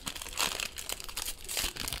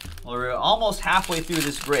 Well, we're almost halfway through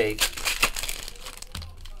this break.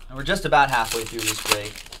 And we're just about halfway through this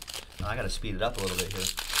break. Oh, I got to speed it up a little bit here.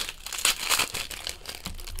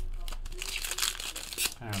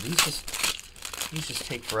 I don't know, these just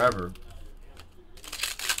take forever.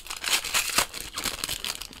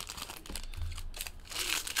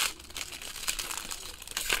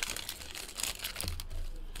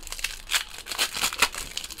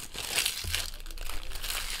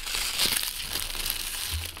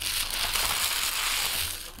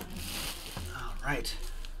 All right.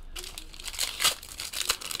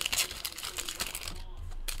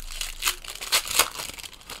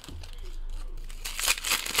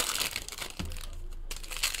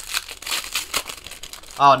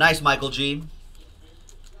 Oh, nice, Michael G.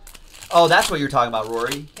 Oh, that's what you're talking about,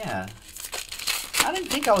 Rory. Yeah. I didn't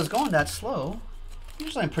think I was going that slow.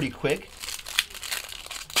 Usually I'm pretty quick.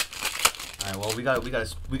 All right, well, we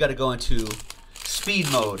got to go into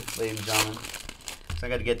speed mode, ladies and gentlemen. So I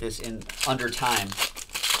got to get this in under time,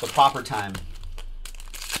 the proper time.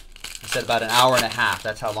 I said about an hour and a half.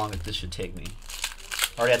 That's how long this should take me.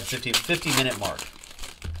 Already at the 50-minute mark.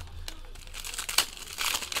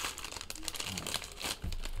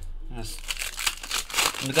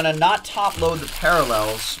 I'm gonna not top load the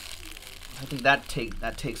parallels. I think that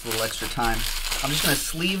takes a little extra time. I'm just gonna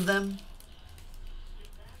sleeve them.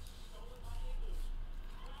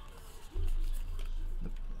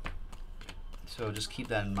 So just keep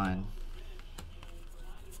that in mind.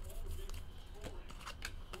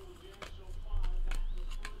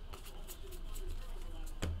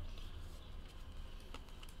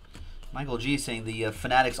 Michael G saying the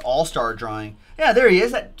Fanatics All-Star drawing. Yeah, there he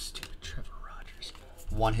is. That stupid Trevor Rogers.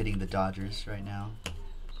 One hitting the Dodgers right now.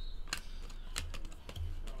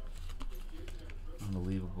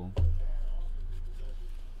 Unbelievable.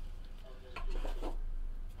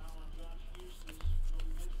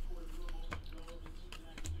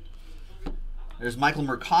 There's Michael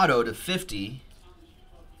Mercado to 50.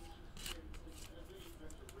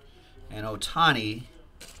 And Ohtani,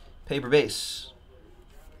 paper base.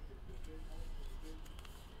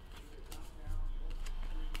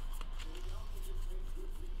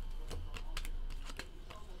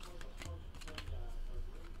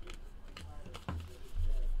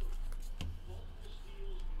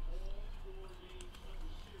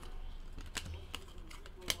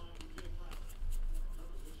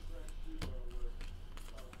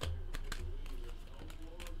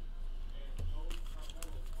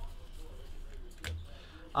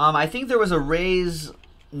 I think there was a Rays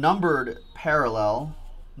numbered parallel,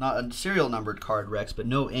 not a serial numbered card, Rex, but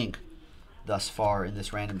no ink thus far in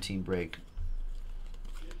this random team break.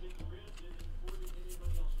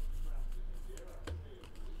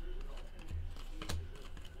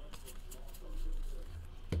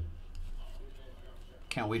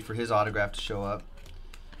 Can't wait for his autograph to show up.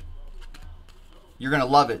 You're going to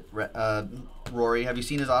love it, Rory. Have you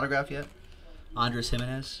seen his autograph yet? Andres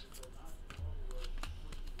Jimenez.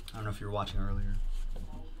 I don't know if you were watching earlier.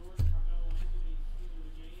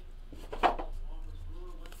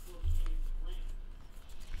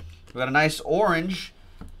 We got a nice orange.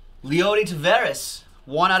 Leody Taveras.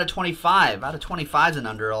 1 out of 25. Out of 25s and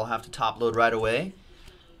under, I'll have to top load right away.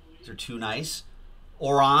 These are too nice.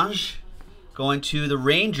 Orange. Going to the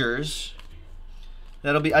Rangers.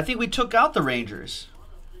 That'll be, I think we took out the Rangers.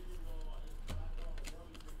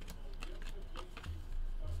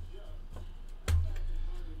 All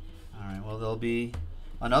right, well, there'll be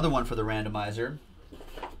another one for the randomizer.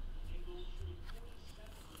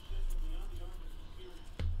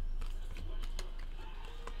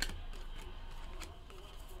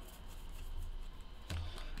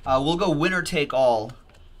 We'll go winner take all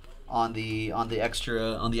on the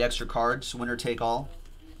extra cards. Winner take all.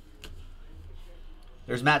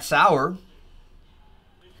 There's Matt Sauer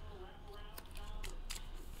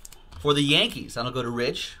for the Yankees. That'll go to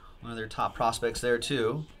Rich, one of their top prospects there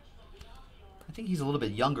too. I think he's a little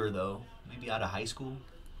bit younger though, maybe out of high school.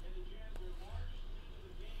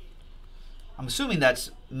 I'm assuming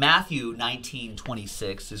that's Matthew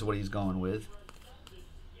 1926 is what he's going with.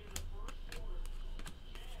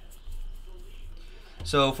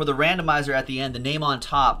 So for the randomizer at the end, the name on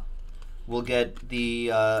top will get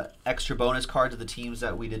the extra bonus cards of the teams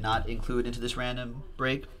that we did not include into this random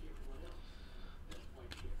break.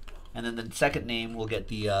 And then the second name will get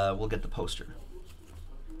the poster.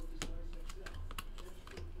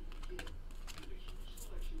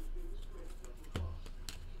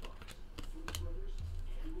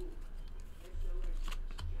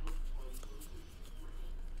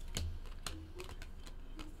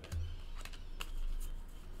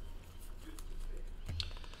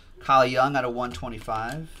 Kyle Young out of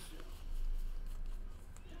 125.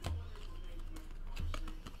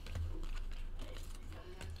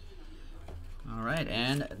 All right,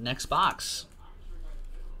 and next box.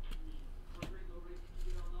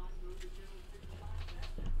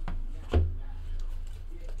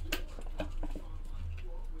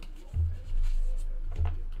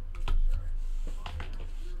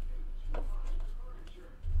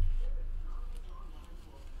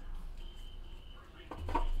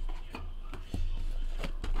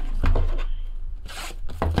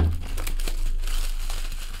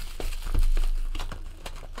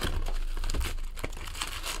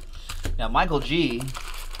 Now, Michael G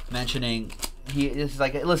mentioning, he is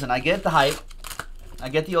like, listen, I get the hype. I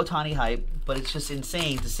get the Ohtani hype, but it's just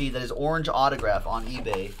insane to see that his orange autograph on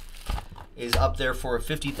eBay is up there for a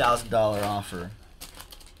 $50,000 offer.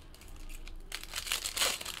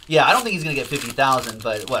 Yeah, I don't think he's going to get $50,000,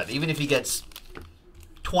 but what, even if he gets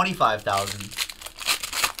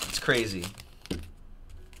 $25,000, it's crazy.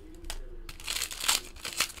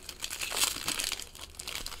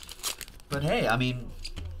 But hey, I mean,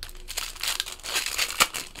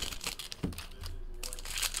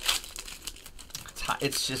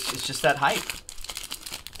 it's just that hype.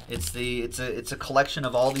 It's a collection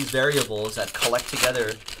of all these variables that collect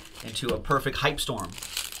together into a perfect hype storm.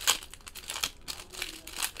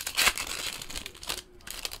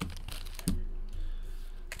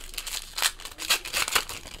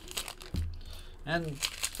 And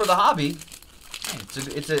for the hobby,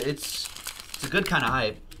 it's a good kind of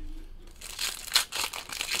hype.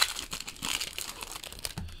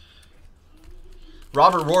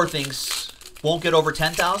 Robert Rohr thinks won't get over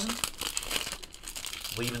 10,000.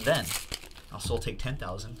 Well, even then, I'll still take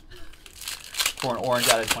 10,000 for an orange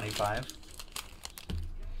out of 25.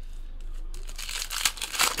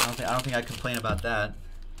 I don't think I'd complain about that.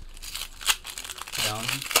 You know,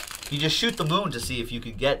 you just shoot the moon to see if you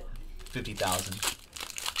could get 50,000,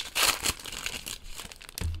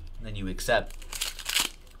 and then you accept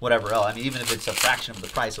whatever else. I mean, even if it's a fraction of the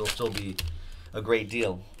price, it'll still be a great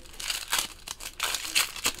deal.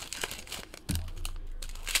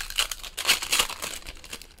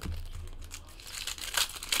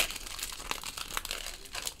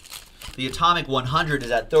 The Atomic 100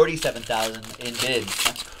 is at 37,000 in bids.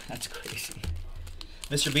 That's crazy.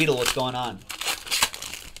 Mr. Beetle, what's going on?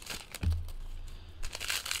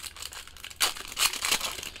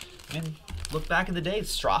 I mean, look back in the day.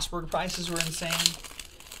 Strasburg prices were insane.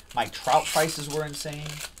 Mike Trout prices were insane.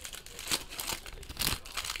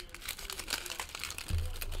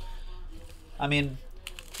 I mean,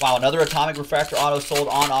 wow, another Atomic Refractor auto sold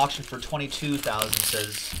on auction for 22,000,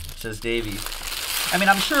 says Davey. I mean,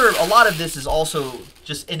 I'm sure a lot of this is also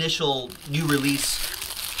just initial new release,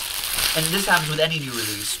 and this happens with any new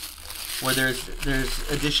release. where there's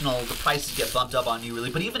additional, the prices get bumped up on new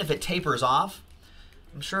release. But even if it tapers off,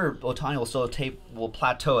 I'm sure Ohtani will still will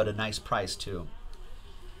plateau at a nice price too.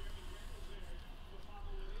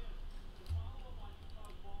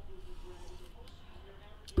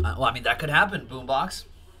 Well, I mean, that could happen, Boombox.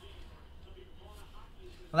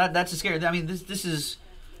 Well, that's a scary. I mean, this is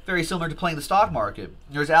very similar to playing the stock market.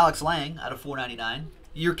 There's Alex Lang out of $4.99.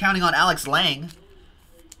 You're counting on Alex Lang,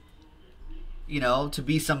 you know, to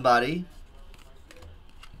be somebody.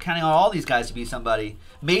 Counting on all these guys to be somebody.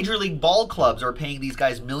 Major League ball clubs are paying these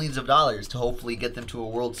guys millions of dollars to hopefully get them to a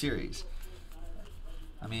World Series.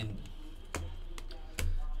 I mean,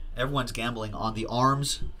 everyone's gambling on the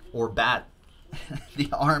arms or bat, the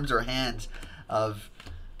arms or hands of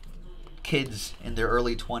kids in their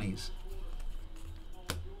early 20s.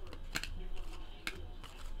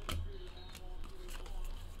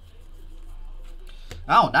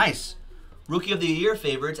 Oh, nice. Rookie of the Year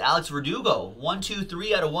favorites, Alex Verdugo. 1, 2,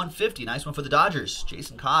 3 out of 150. Nice one for the Dodgers.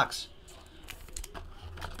 Jason Cox.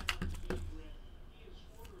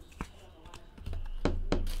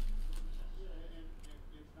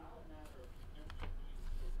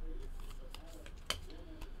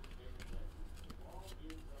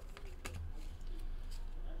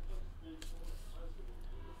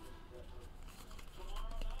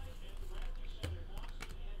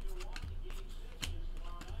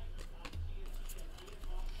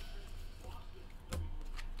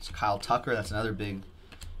 Kyle Tucker, that's another big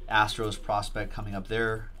Astros prospect coming up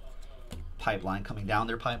their pipeline, coming down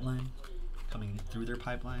their pipeline, coming through their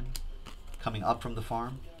pipeline, coming up from the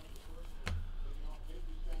farm.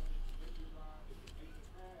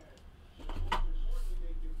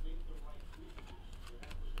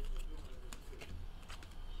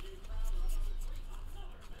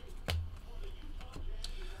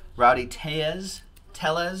 Rowdy Tellez,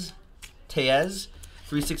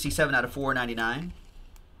 367 out of 499.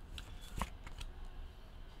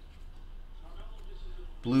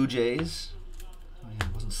 Blue Jays. Oh yeah,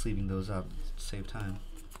 I wasn't sleeving those up. Save time.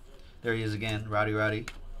 There he is again, Rowdy.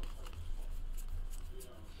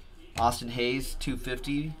 Austin Hayes,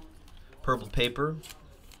 250, purple paper.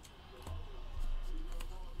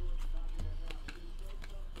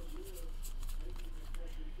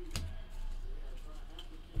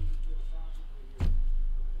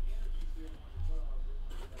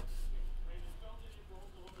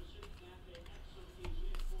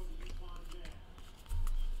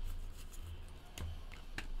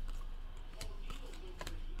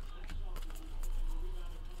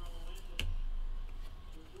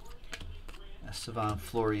 Estevan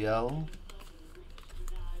Florial.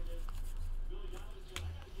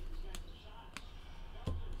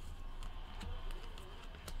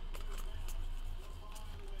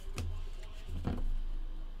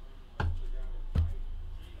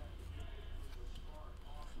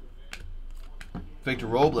 Victor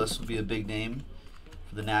Robles will be a big name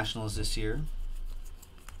for the Nationals this year.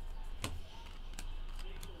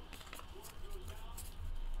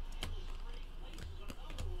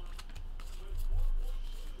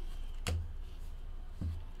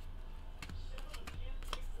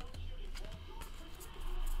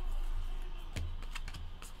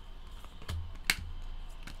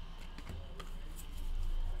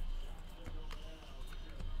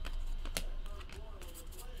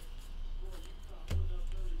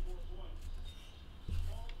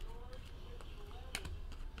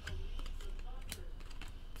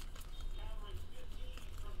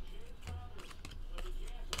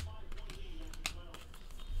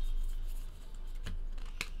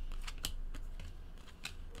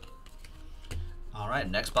 All right,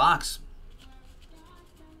 next box.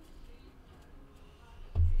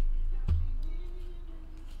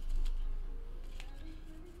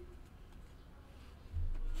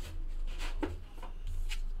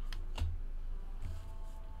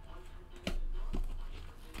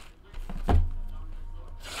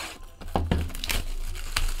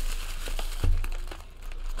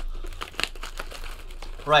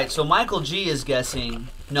 Right, so Michael G is guessing.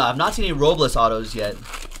 No, I've not seen any Robles autos yet,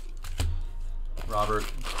 Robert.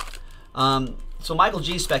 So Michael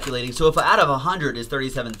G is speculating. So if out of 100 is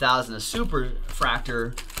 37,000, a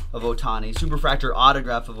superfractor of Ohtani, superfractor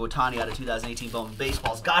autograph of Ohtani out of 2018 Bowman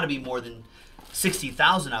Baseball's got to be more than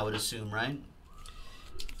 60,000, I would assume, right?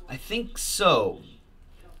 I think so.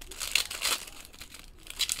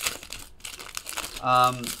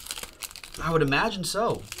 I would imagine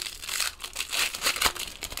so.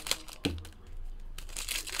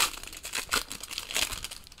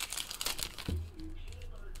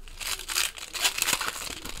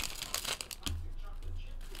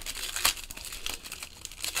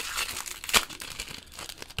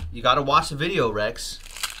 You got to watch the video, Rex.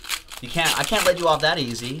 You can't. I can't let you off that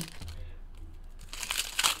easy.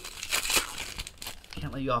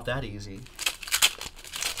 Can't let you off that easy.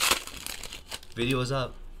 Video is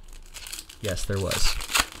up. Yes, there was.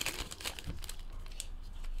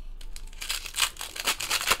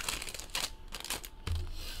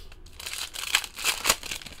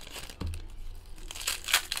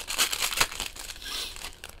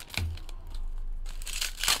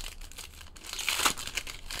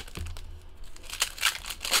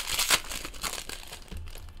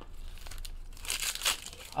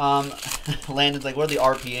 Landon's like, what are the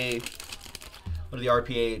RPA? What are the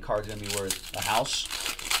RPA cards gonna be worth? A house?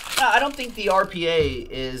 No, I don't think the RPA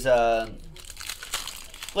is.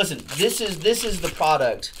 Listen, this is the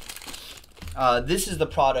product. This is the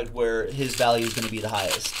product where his value is going to be the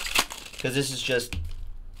highest, because this is just.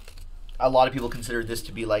 A lot of people consider this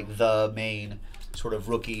to be like the main sort of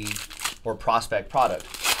rookie or prospect product,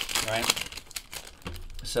 right?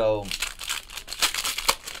 So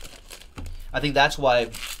I think that's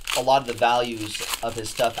why a lot of the values of his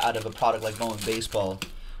stuff out of a product like BOWMAN Baseball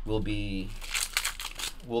will be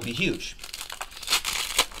huge.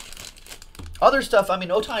 Other stuff, I mean,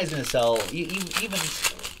 Ohtani is going to sell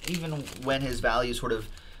even when his value sort of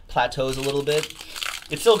plateaus a little bit.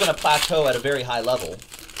 It's still going to plateau at a very high level.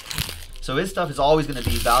 So his stuff is always going to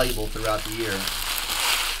be valuable throughout the year.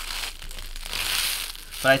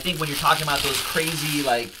 But I think when you're talking about those crazy,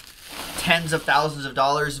 like, tens of thousands of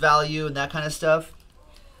dollars value and that kind of stuff,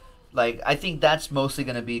 like, I think that's mostly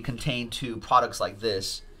going to be contained to products like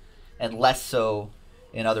this, and less so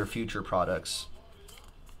in other future products.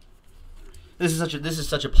 This is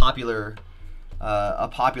such a popular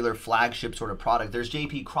flagship sort of product. There's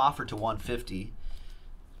J.P. Crawford to 150,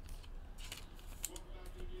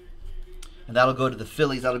 and that'll go to the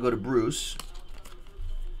Phillies. That'll go to Bruce.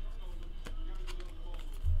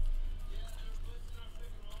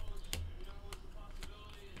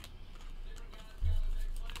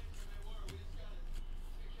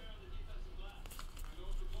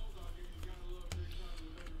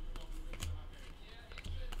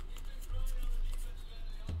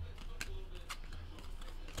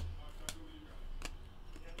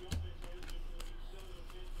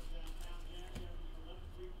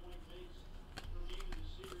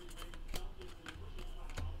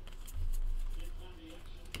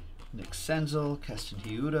 Nick Senzel, Keston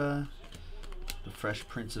Hiuta, the Fresh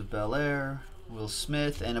Prince of Bel-Air, Will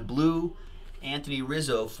Smith, and a blue Anthony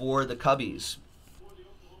Rizzo for the Cubbies.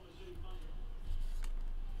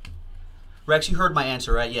 Rex, you heard my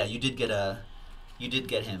answer, right? Yeah, you did get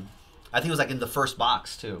him. I think it was like in the first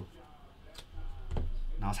box too.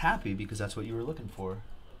 And I was happy because that's what you were looking for.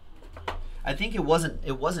 I think it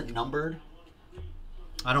wasn't numbered.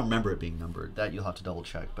 I don't remember it being numbered. That you'll have to double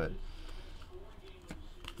check, but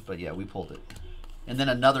yeah, we pulled it. And then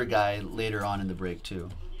another guy later on in the break too.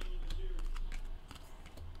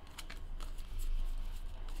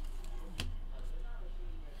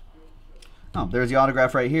 Oh, there's the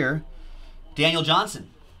autograph right here. Daniel Johnson.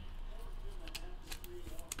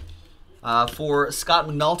 For Scott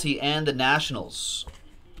McNulty and the Nationals.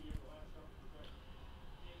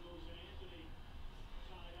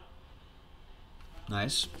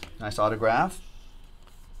 Nice. Nice autograph.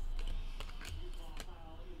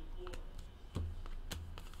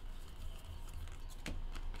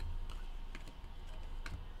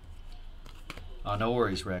 Oh, no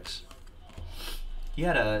worries, Rex. He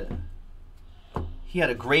had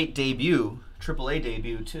a great debut, AAA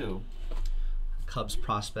debut too. Cubs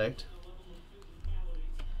prospect.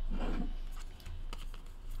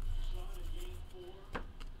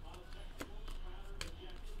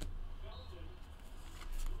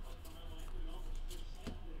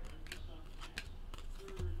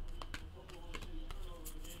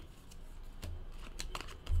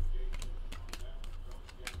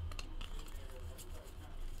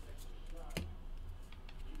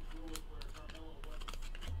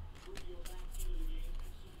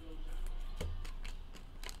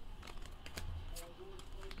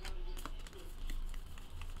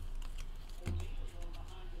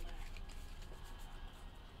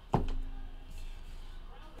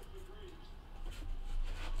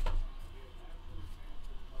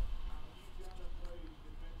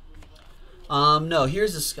 No,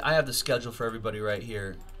 here's I have the schedule for everybody right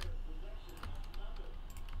here.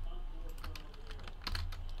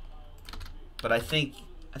 But I think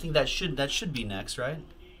that should be next, right?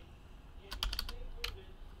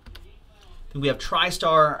 I think we have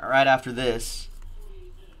TriStar right after this,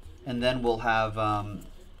 and then we'll have a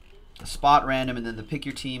spot random, and then the pick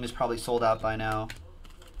your team is probably sold out by now.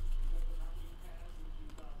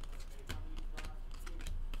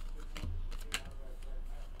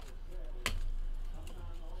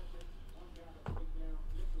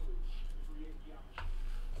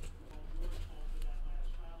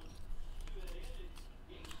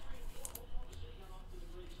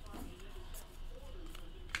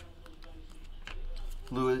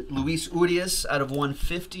 Luis Urias out of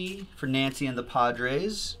 150 for Nancy and the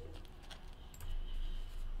Padres.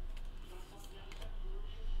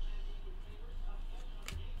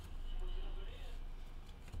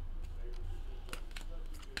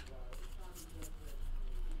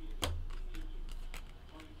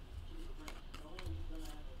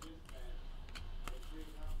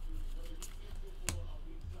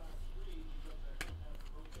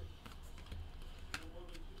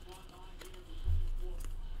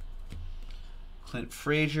 Clint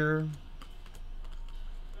Frazier.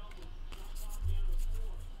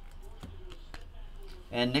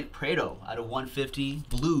 And Nick Prado out of 150,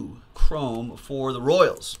 blue chrome for the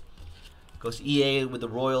Royals. Goes EA with the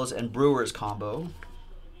Royals and Brewers combo.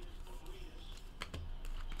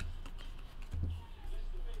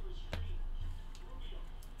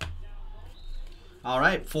 All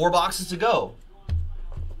right, 4 boxes to go.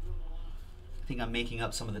 I think I'm making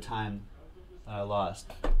up some of the time that I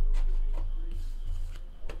lost.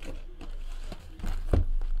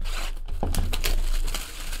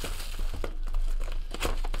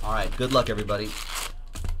 All right, good luck, everybody.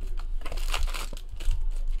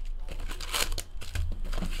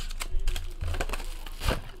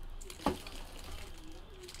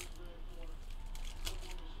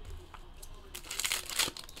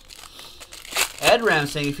 Ed Ram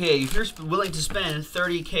saying, hey, if you're willing to spend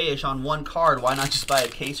 30K-ish on one card, why not just buy a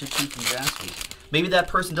case or two from Jaspys? Maybe that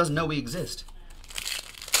person doesn't know we exist.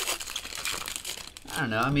 I don't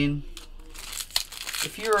know. I mean,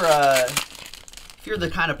 if you're the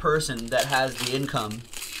kind of person that has the income,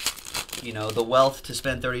 you know, the wealth to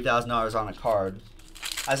spend $30,000 on a card,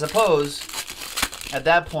 I suppose at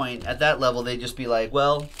that point, at that level, they'd just be like,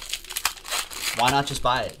 well, why not just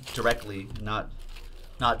buy it directly, not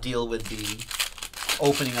deal with the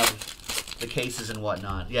opening of the cases and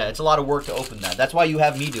whatnot. Yeah, it's a lot of work to open that. That's why you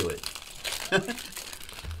have me do it.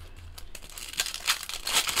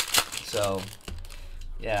 So,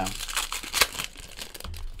 yeah.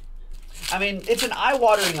 I mean, it's an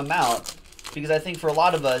eye-watering amount because I think for a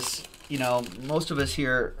lot of us, you know, most of us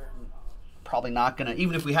here probably not going to,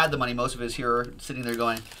 even if we had the money, most of us here are sitting there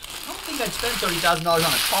going, I don't think I'd spend $30,000 on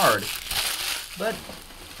a card. But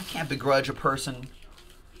I can't begrudge a person,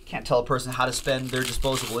 can't tell a person how to spend their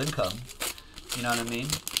disposable income. You know what I mean?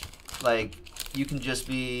 Like, you can just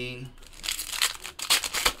be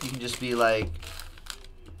like,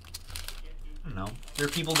 I don't know, there are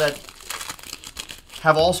people that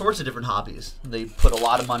have all sorts of different hobbies they put a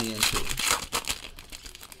lot of money into.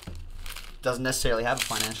 Doesn't necessarily have a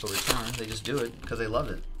financial return. They just do it because they love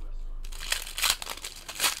it.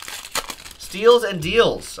 Steals and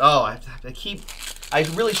deals. Oh, I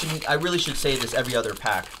really should say this every other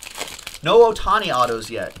pack. No Ohtani autos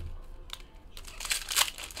yet.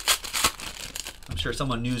 I'm sure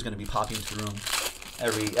someone new is going to be popping into the room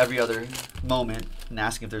every other moment and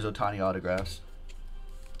asking if there's Ohtani autographs.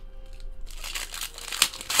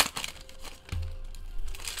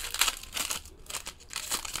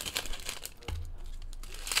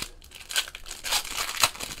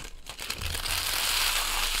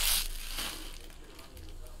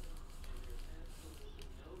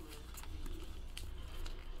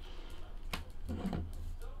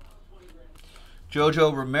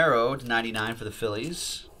 Jojo Romero to 99 for the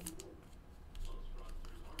Phillies.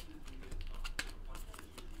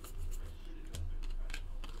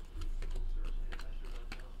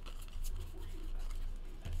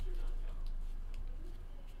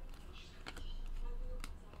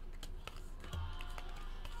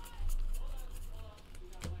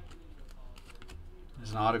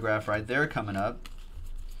 There's an autograph right there coming up.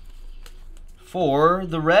 For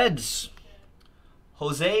the Reds,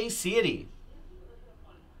 Jose Siri.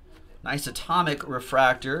 Nice atomic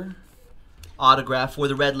refractor autograph for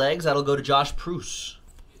the Red Legs. That'll go to Josh Pruce.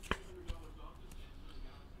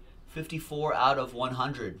 54 out of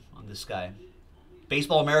 100 on this guy.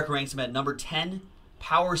 Baseball America ranks him at number 10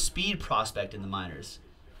 power speed prospect in the minors.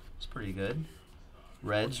 It's pretty good.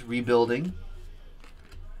 Reds rebuilding.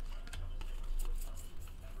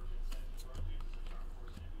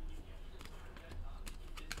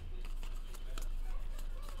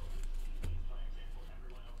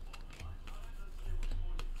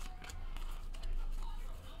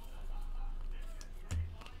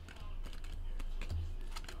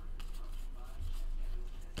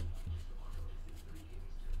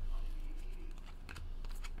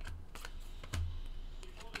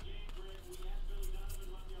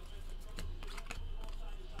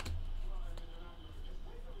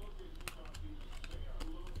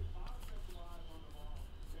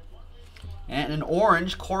 And an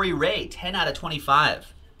orange, Corey Ray, 10 out of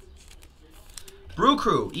 25. Brew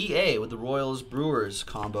Crew, EA with the Royals Brewers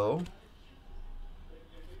combo.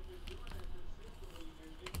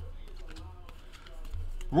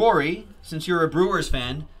 Rory, since you're a Brewers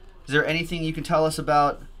fan, is there anything you can tell us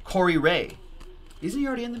about Corey Ray? Isn't he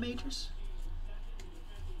already in the majors?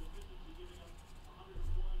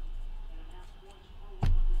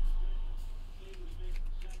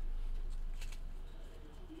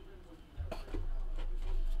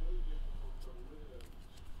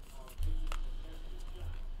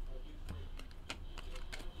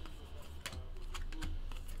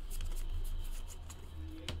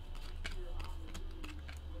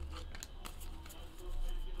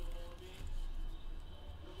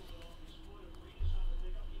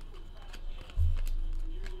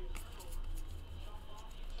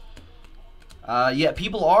 Yeah,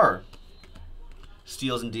 people are.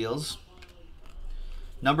 Steals and deals.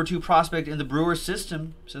 Number 2 prospect in the Brewers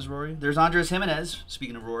system, says Rory. There's Andres Jimenez.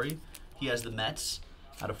 Speaking of Rory, he has the Mets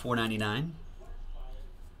out of $4.99.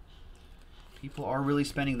 People are really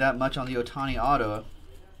spending that much on the Ohtani auto.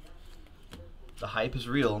 The hype is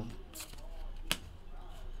real.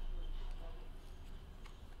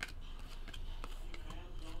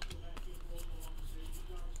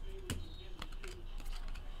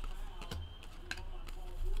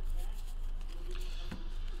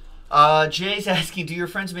 Jay's asking, do your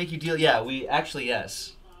friends make you deal? Yeah, we actually,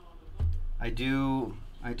 yes. I do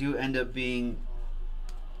end up being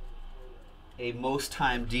a most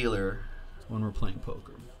time dealer when we're playing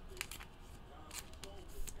poker.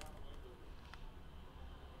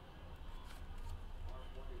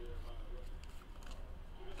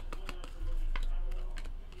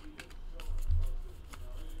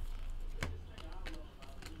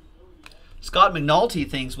 Scott McNulty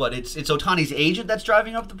thinks what? It's Ohtani's agent that's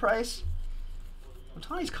driving up the price?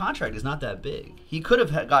 Ohtani's contract is not that big. He could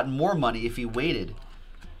have gotten more money if he waited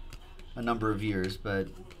a number of years, but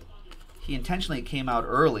he intentionally came out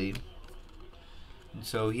early, and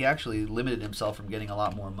so he actually limited himself from getting a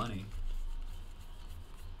lot more money.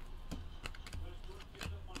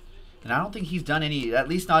 And I don't think he's done any, at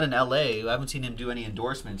least not in LA. I haven't seen him do any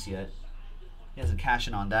endorsements yet. He hasn't cashed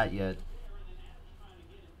in on that yet.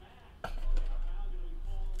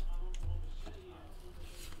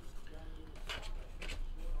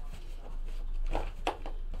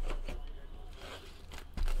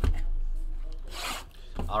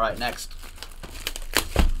 All right, next.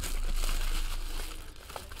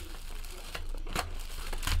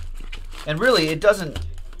 And really, it doesn't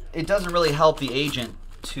really help the agent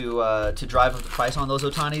to drive up the price on those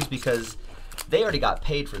Ohtanis because they already got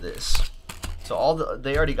paid for this. So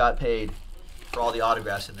they already got paid for all the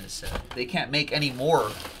autographs in this set. They can't make any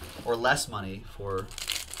more or less money for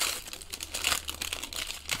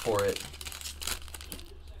it.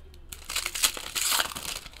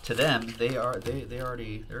 To them, they're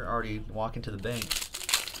already walking to the bank.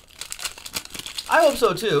 I hope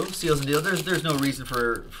so too. Steals and deals. There's no reason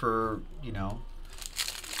for you know.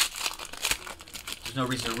 There's no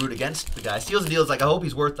reason to root against the guy. Steals and deals. Like I hope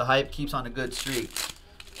he's worth the hype. Keeps on a good streak.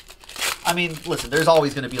 I mean, listen. There's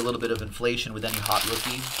always going to be a little bit of inflation with any hot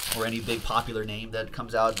rookie or any big popular name that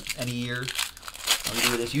comes out any year.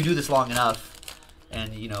 You do this long enough.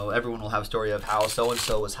 And, you know, everyone will have a story of how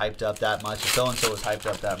so-and-so was hyped up that much, and so-and-so was hyped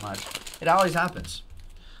up that much. It always happens.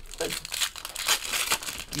 But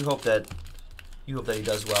you hope that he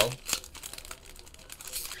does well.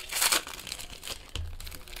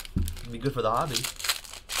 It'll be good for the hobby.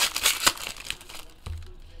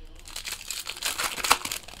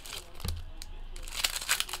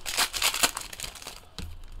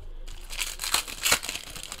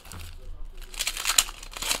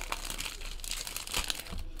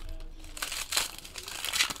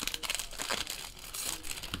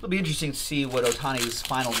 It'll be interesting to see what Ohtani's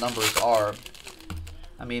final numbers are.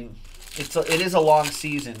 I mean, it is a long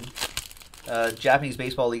season. Japanese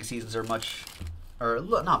baseball league seasons are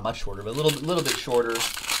not much shorter, but a little bit shorter.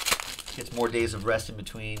 Gets more days of rest in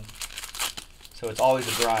between, so it's always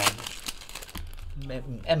a grind.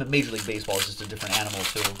 And Major League Baseball is just a different animal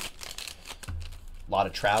too. A lot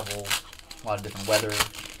of travel, a lot of different weather.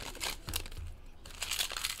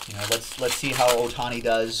 You know, let's see how Ohtani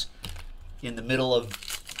does in the middle of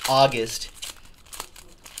August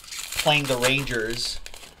playing the Rangers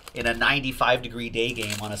in a 95-degree day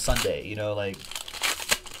game on a Sunday. You know, like,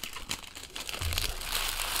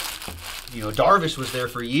 you know, Darvish was there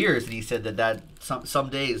for years, and he said that some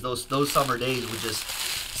days, those summer days, would just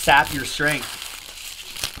sap your strength.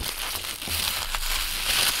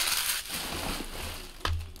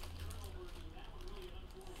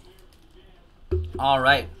 All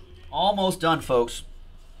right, almost done, folks.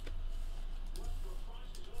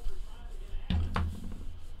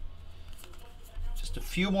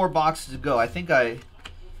 few more boxes to go. I think I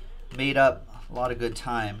made up a lot of good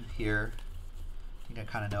time here. I think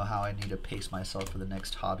I kind of know how I need to pace myself for the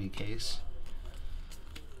next hobby case.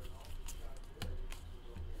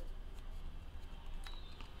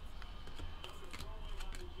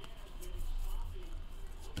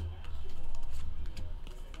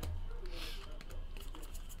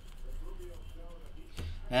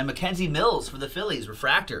 And Mackenzie Mills for the Phillies,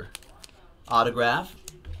 refractor. Autograph.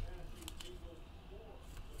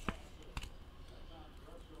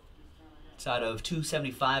 It's out of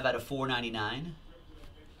 275 out of 499.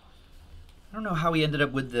 I don't know how he ended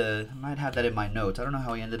up with the, I might have that in my notes. I don't know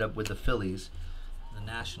how he ended up with the Phillies, the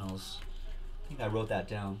Nationals. I think I wrote that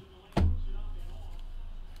down.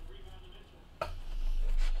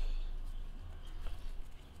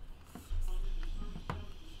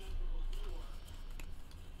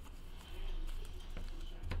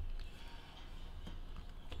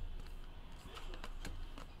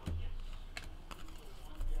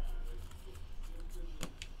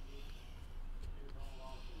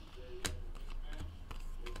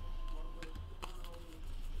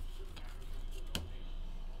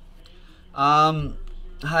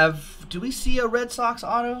 Do we see a Red Sox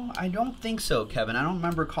auto? I don't think so, Kevin. I don't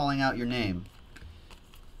remember calling out your name.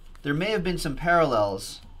 There may have been some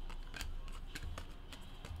parallels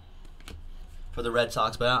for the Red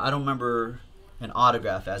Sox, but I don't remember an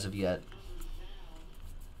autograph as of yet.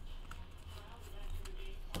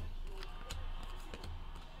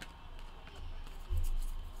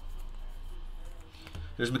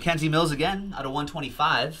 There's Mackenzie Mills again, out of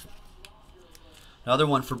 125. Another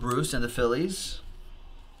one for Bruce and the Phillies.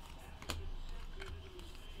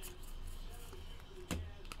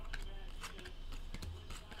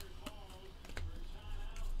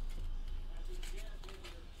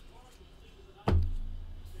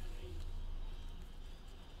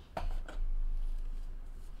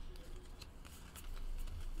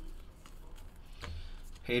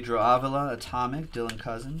 Pedro Avila, Atomic, Dylan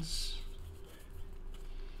Cousins.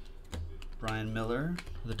 Brian Miller.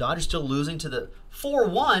 The Dodgers still losing to the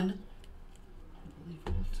 4-1.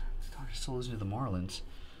 The Dodgers still losing to the Marlins.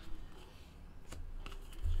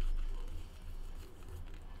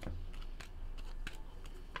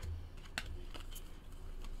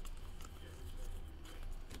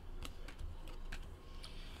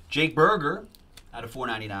 Jake Berger out of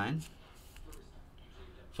 499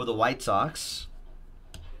 for the White Sox.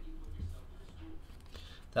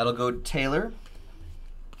 That'll go to Taylor.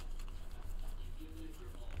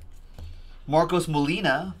 Marcos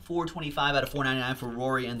Molina, 425 out of 499 for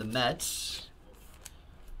Rory and the Mets.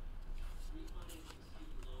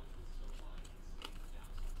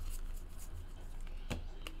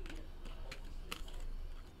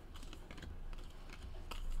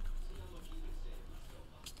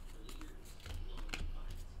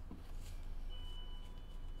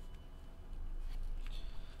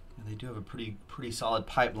 And they do have a pretty solid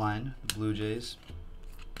pipeline, the Blue Jays.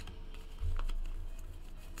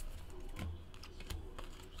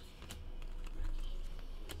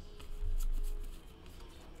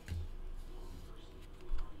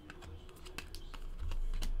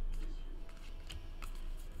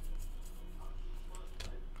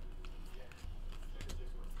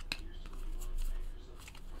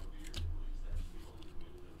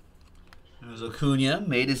 There's Acuna,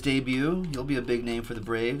 made his debut. He'll be a big name for the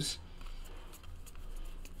Braves.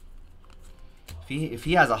 If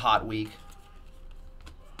he has a hot week,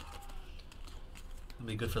 it'll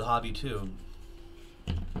be good for the hobby too.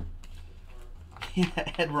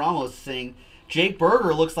 Ed Ramos saying Jake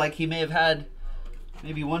Berger looks like he may have had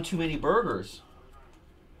maybe one too many burgers.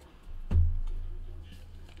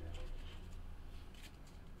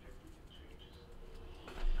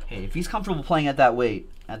 Hey, if he's comfortable playing at that weight,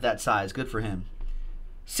 at that size, good for him.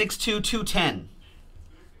 6'2", 210.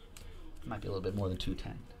 Might be a little bit more than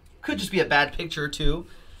 210. Could just be a bad picture, too.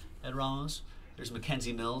 Ed Ramos. There's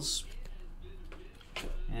Mackenzie Mills.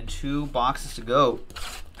 And 2 boxes to go.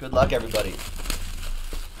 Good luck, everybody.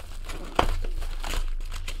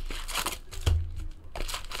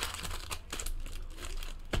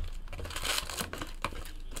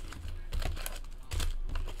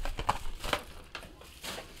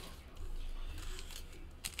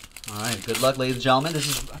 Alright, good luck, ladies and gentlemen. This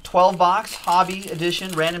is a 12-box Hobby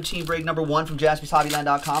Edition, random team break number 1 from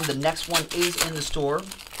JaspysHobbyland.com. The next one is in the store.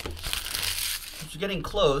 If you're getting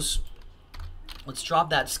close, let's drop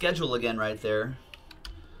that schedule again right there.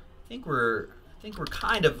 I think we're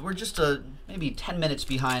just maybe 10 minutes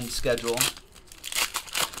behind schedule.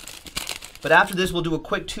 But after this, we'll do a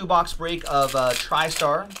quick 2-box break of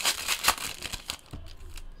TriStar.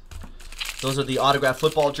 Those are the autographed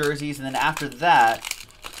football jerseys, and then after that,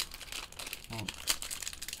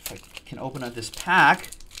 open up this pack.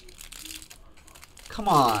 Come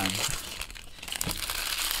on.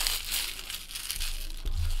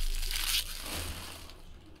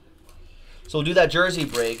 So we'll do that jersey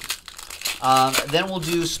break. Then we'll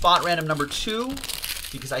do spot random number 2,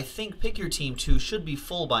 because I think Pick Your Team 2 should be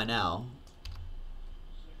full by now.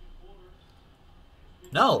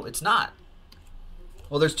 No, it's not.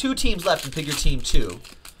 Well, there's 2 teams left in Pick Your Team 2.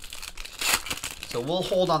 So we'll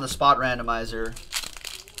hold on the spot randomizer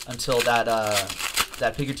until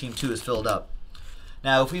that Pick Your Team 2 is filled up.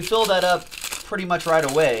 Now, if we fill that up pretty much right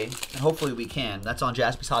away, and hopefully we can, that's on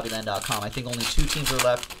JaspysHobbyland.com. I think only 2 teams are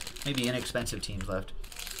left, maybe inexpensive teams left.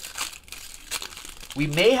 We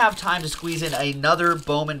may have time to squeeze in another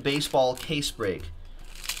Bowman baseball case break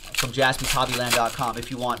from JaspysHobbyland.com if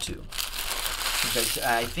you want to. Because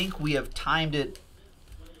I think we have timed it.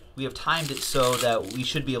 We have timed it so that we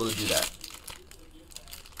should be able to do that.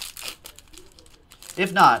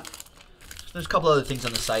 If not, there's a couple other things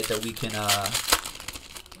on the site that we can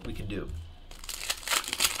do.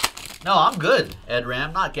 No, I'm good, Ed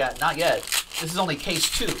Ram. Not yet. This is only case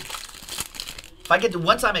 2. If I get to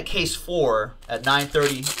once I'm at case 4 at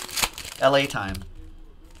 9:30 LA time,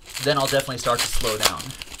 then I'll definitely start to slow down.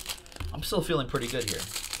 I'm still feeling pretty good here.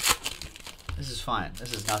 This is fine.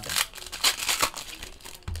 This is nothing.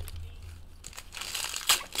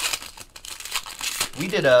 We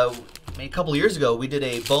did a couple years ago. We did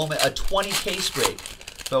a Bowman 20 case break,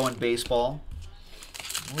 Bowman baseball.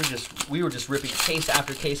 We were just ripping case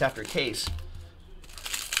after case after case.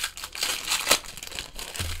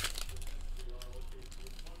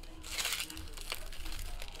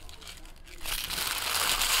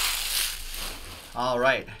 All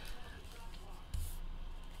right.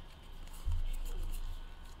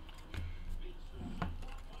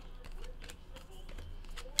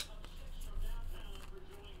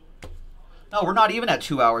 No, we're not even at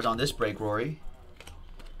 2 hours on this break, Rory.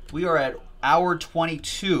 We are at hour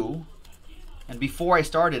 22, and before I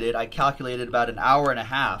started it, I calculated about an hour and a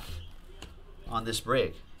half on this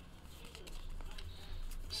break.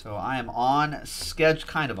 So I am on schedule,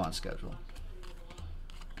 kind of on schedule.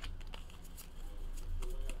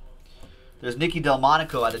 There's Nicky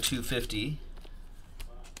Delmonico at a 250.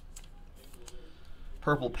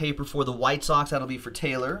 Purple paper for the White Sox. That'll be for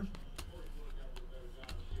Taylor.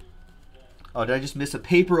 Oh, did I just miss a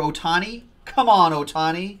paper Ohtani? Come on,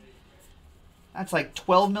 Ohtani. That's like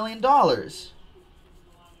 $12 million.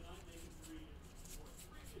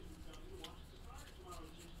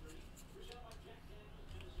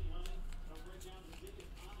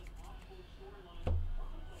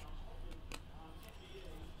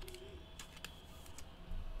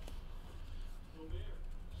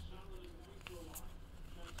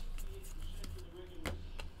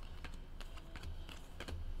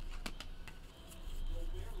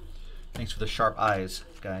 Thanks for the sharp eyes,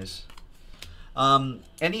 guys.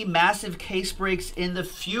 Any massive case breaks in the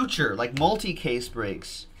future, like multi-case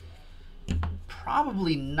breaks?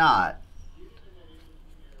 Probably not.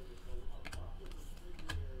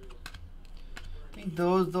 I think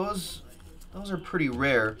those are pretty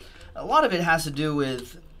rare. A lot of it has to do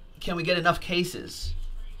with, can we get enough cases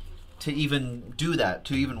to even do that,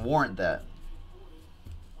 to even warrant that?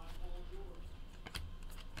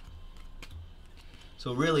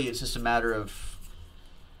 So really, it's just a matter of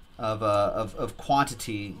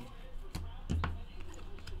quantity,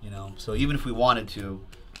 you know. So even if we wanted to,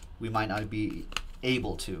 we might not be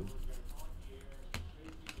able to.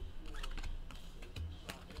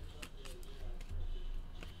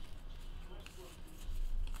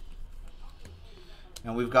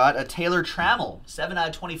 And we've got a Taylor Trammell,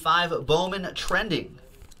 7/25 Bowman trending.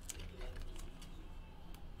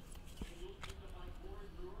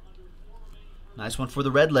 Nice one for the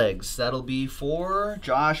Redlegs. That'll be for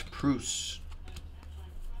Josh Proust.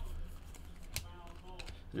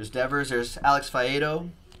 There's Devers. There's Alex Faedo.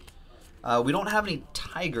 We don't have any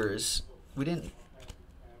Tigers. We didn't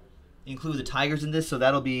include the Tigers in this, so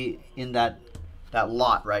that'll be in that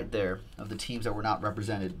lot right there of the teams that were not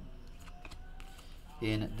represented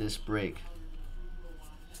in this break.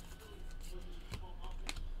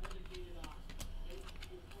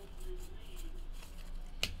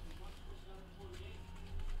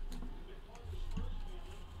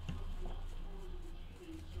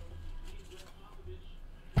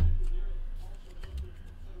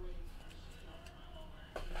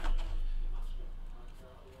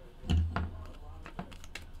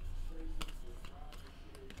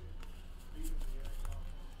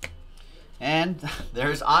 And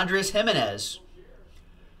there's Andres Jimenez,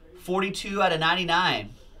 42/99.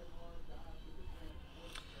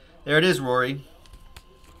 There it is, Rory.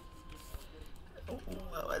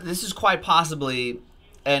 this is quite possibly,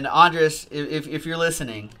 and Andres, if you're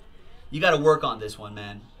listening, you got to work on this one,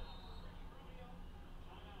 man.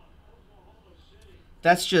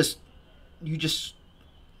 That's just, you just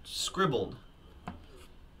scribbled.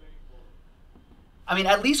 I mean,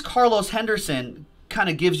 at least Carlos Henderson kind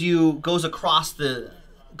of goes across the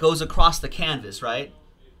canvas, right?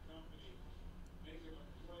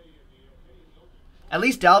 At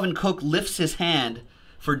least Dalvin Cook lifts his hand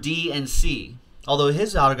for D and C. Although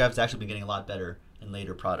his autograph has actually been getting a lot better in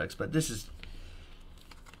later products. But this is...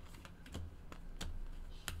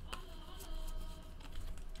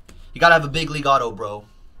 You got to have a big league auto, bro.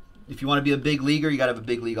 If you want to be a big leaguer, you got to have a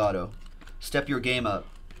big league auto. Step your game up.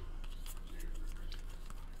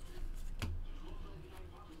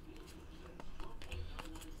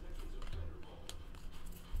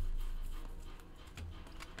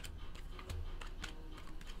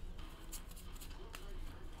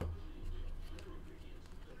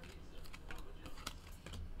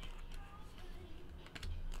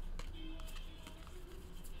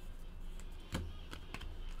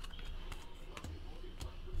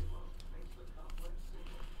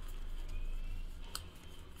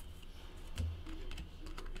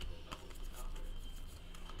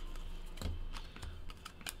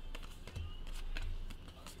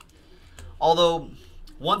 Although,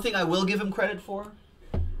 one thing I will give him credit for,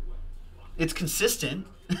 it's consistent.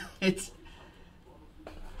 It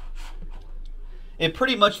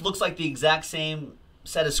pretty much looks like the exact same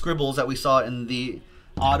set of scribbles that we saw in the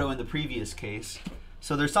auto in the previous case.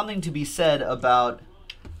 So there's something to be said about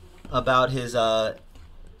his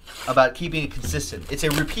about keeping it consistent. It's a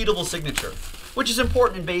repeatable signature, which is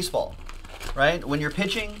important in baseball, right? When you're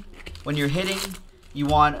pitching, when you're hitting, you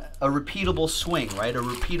want a repeatable swing, right? A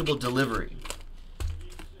repeatable delivery.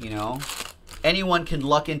 You know, anyone can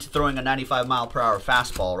luck into throwing a 95-mile-per-hour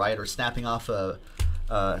fastball, right? Or snapping off a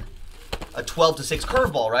 12-6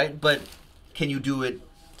 curveball, right? But can you do it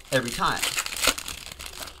every time?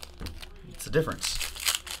 It's the difference.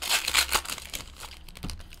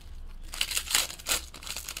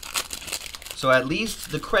 So at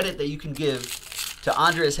least the credit that you can give to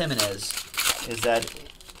Andres Jimenez is that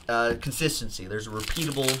consistency. There's a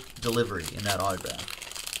repeatable delivery in that autograph.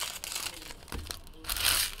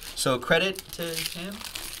 So credit to him.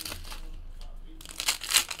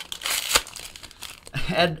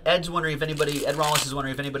 Ed Ramos is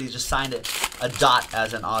wondering if anybody's just signed a dot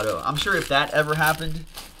as an auto. I'm sure if that ever happened,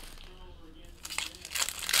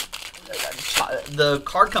 the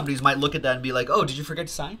card companies might look at that and be like, oh, did you forget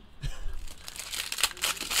to sign?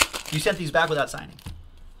 You sent these back without signing.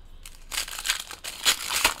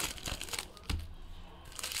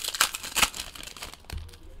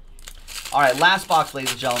 All right, last box,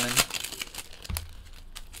 ladies and gentlemen.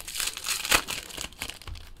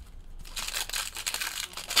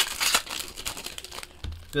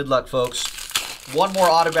 Good luck, folks. One more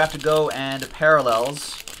autograph to go and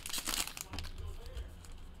parallels.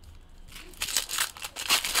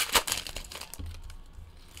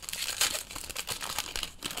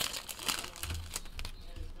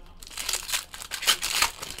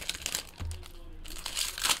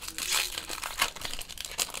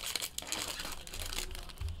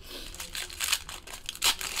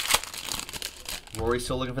 Rory's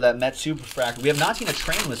still looking for that Met Super Fractor. We have not seen a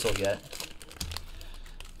train whistle yet.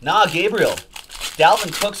 Nah, Gabriel.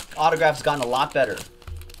 Dalvin Cook's autograph has gotten a lot better.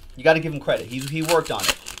 You got to give him credit. He worked on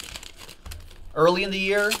it. Early in the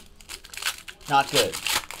year, not good.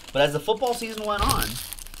 But as the football season went on,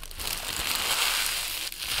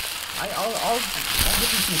 I'll give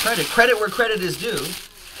him some credit. Credit where credit is due.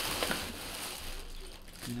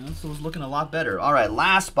 You know, so it's looking a lot better. All right,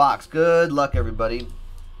 last box. Good luck, everybody.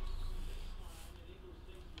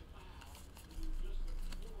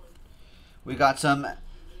 We got some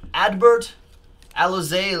Adbert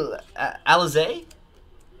Alzolay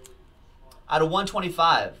out of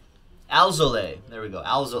 125. Alzolay. There we go.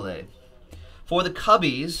 Alzolay. For the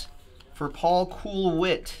Cubbies, for Paul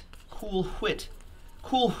Coolwhip.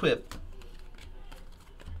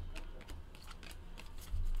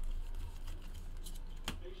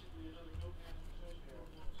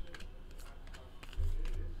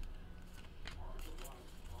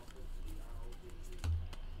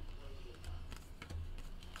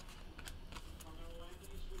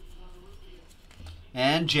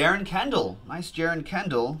 And Jaron Kendall. Nice Jaron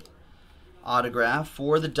Kendall autograph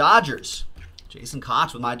for the Dodgers. Jason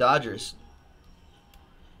Cox with my Dodgers.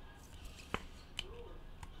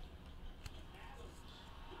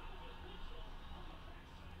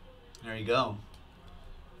 There you go.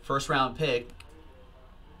 First round pick.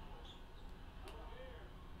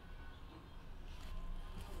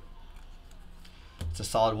 It's a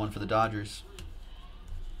solid one for the Dodgers.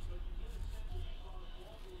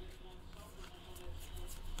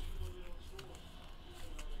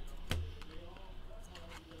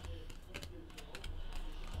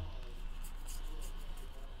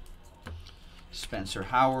 Spencer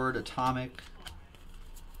Howard, Atomic.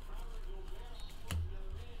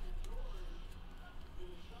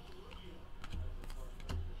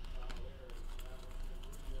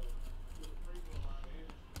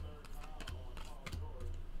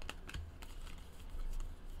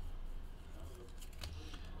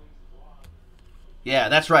 Yeah,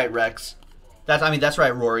 that's right, Rex. That's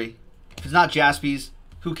right, Rory. If it's not Jaspys,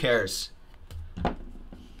 who cares?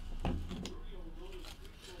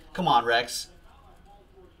 Come on, Rex.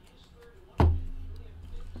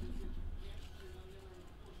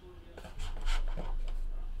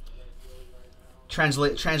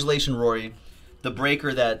 Translation, Rory. The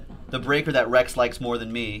breaker that Rex likes more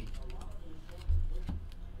than me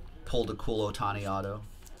pulled a cool Ohtani auto.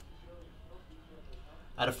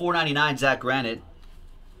 Out of 499, Zach Granite.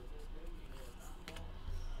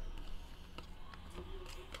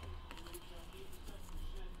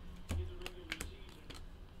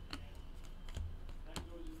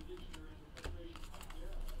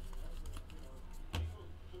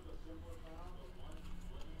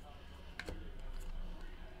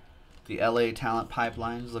 The LA talent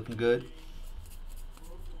pipeline is looking good.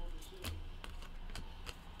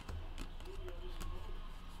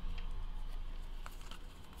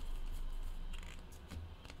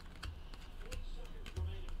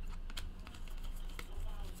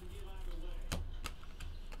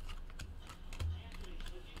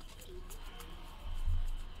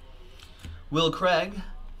 Will Craig,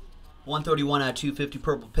 131 out of 250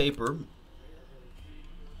 purple paper.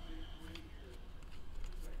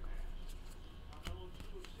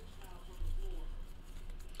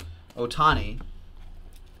 Ohtani.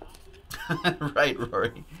 Right,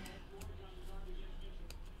 Rory.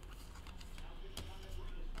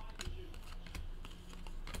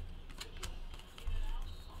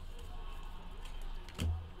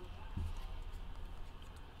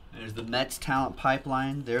 There's the Mets talent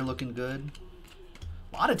pipeline. They're looking good.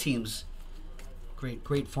 A lot of teams.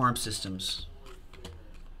 Great farm systems.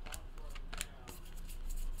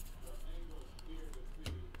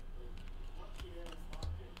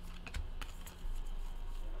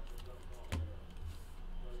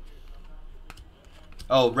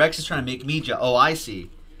 Oh, Rex is trying to make me Oh, I see.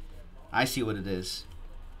 I see what it is.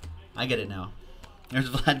 I get it now. There's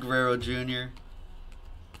Vlad Guerrero Jr.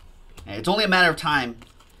 And it's only a matter of time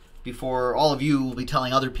before all of you will be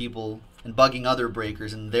telling other people and bugging other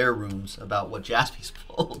breakers in their rooms about what Jaspys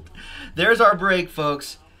pulled. There's our break,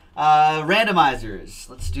 folks. Randomizers.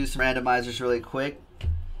 Let's do some randomizers really quick.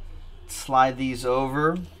 Slide these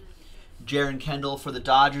over. Jaron Kendall for the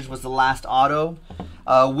Dodgers was the last auto.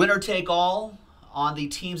 Winner take all on the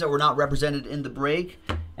teams that were not represented in the break.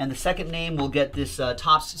 And the second name will get this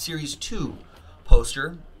Topps Series 2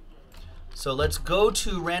 poster. So let's go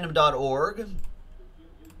to random.org.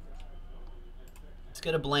 Let's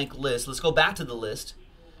get a blank list. Let's go back to the list.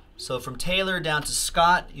 So from Taylor down to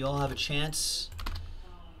Scott, you all have a chance.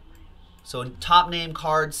 So top name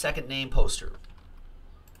card, second name poster.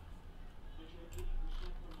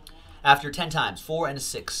 After 10 times, 4 and a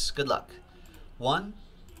 6. Good luck. 1,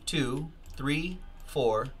 2, 3,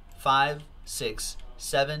 4, 5, 6,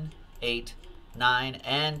 7, 8, 9,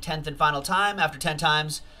 and 10th and final time. After 10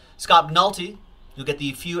 times, Scott McNulty. You'll get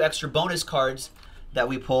the few extra bonus cards that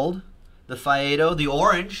we pulled. The Faedo, the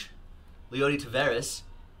orange, Leody Taveras,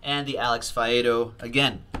 and the Alex Faedo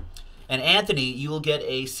again. And Anthony, you will get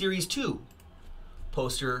a Series 2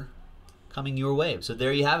 poster coming your way. So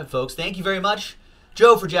there you have it, folks. Thank you very much.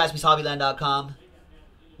 Joe for JaspysHobbyland.com.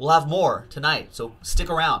 We'll have more tonight, so stick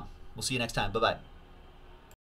around. We'll see you next time. Bye-bye.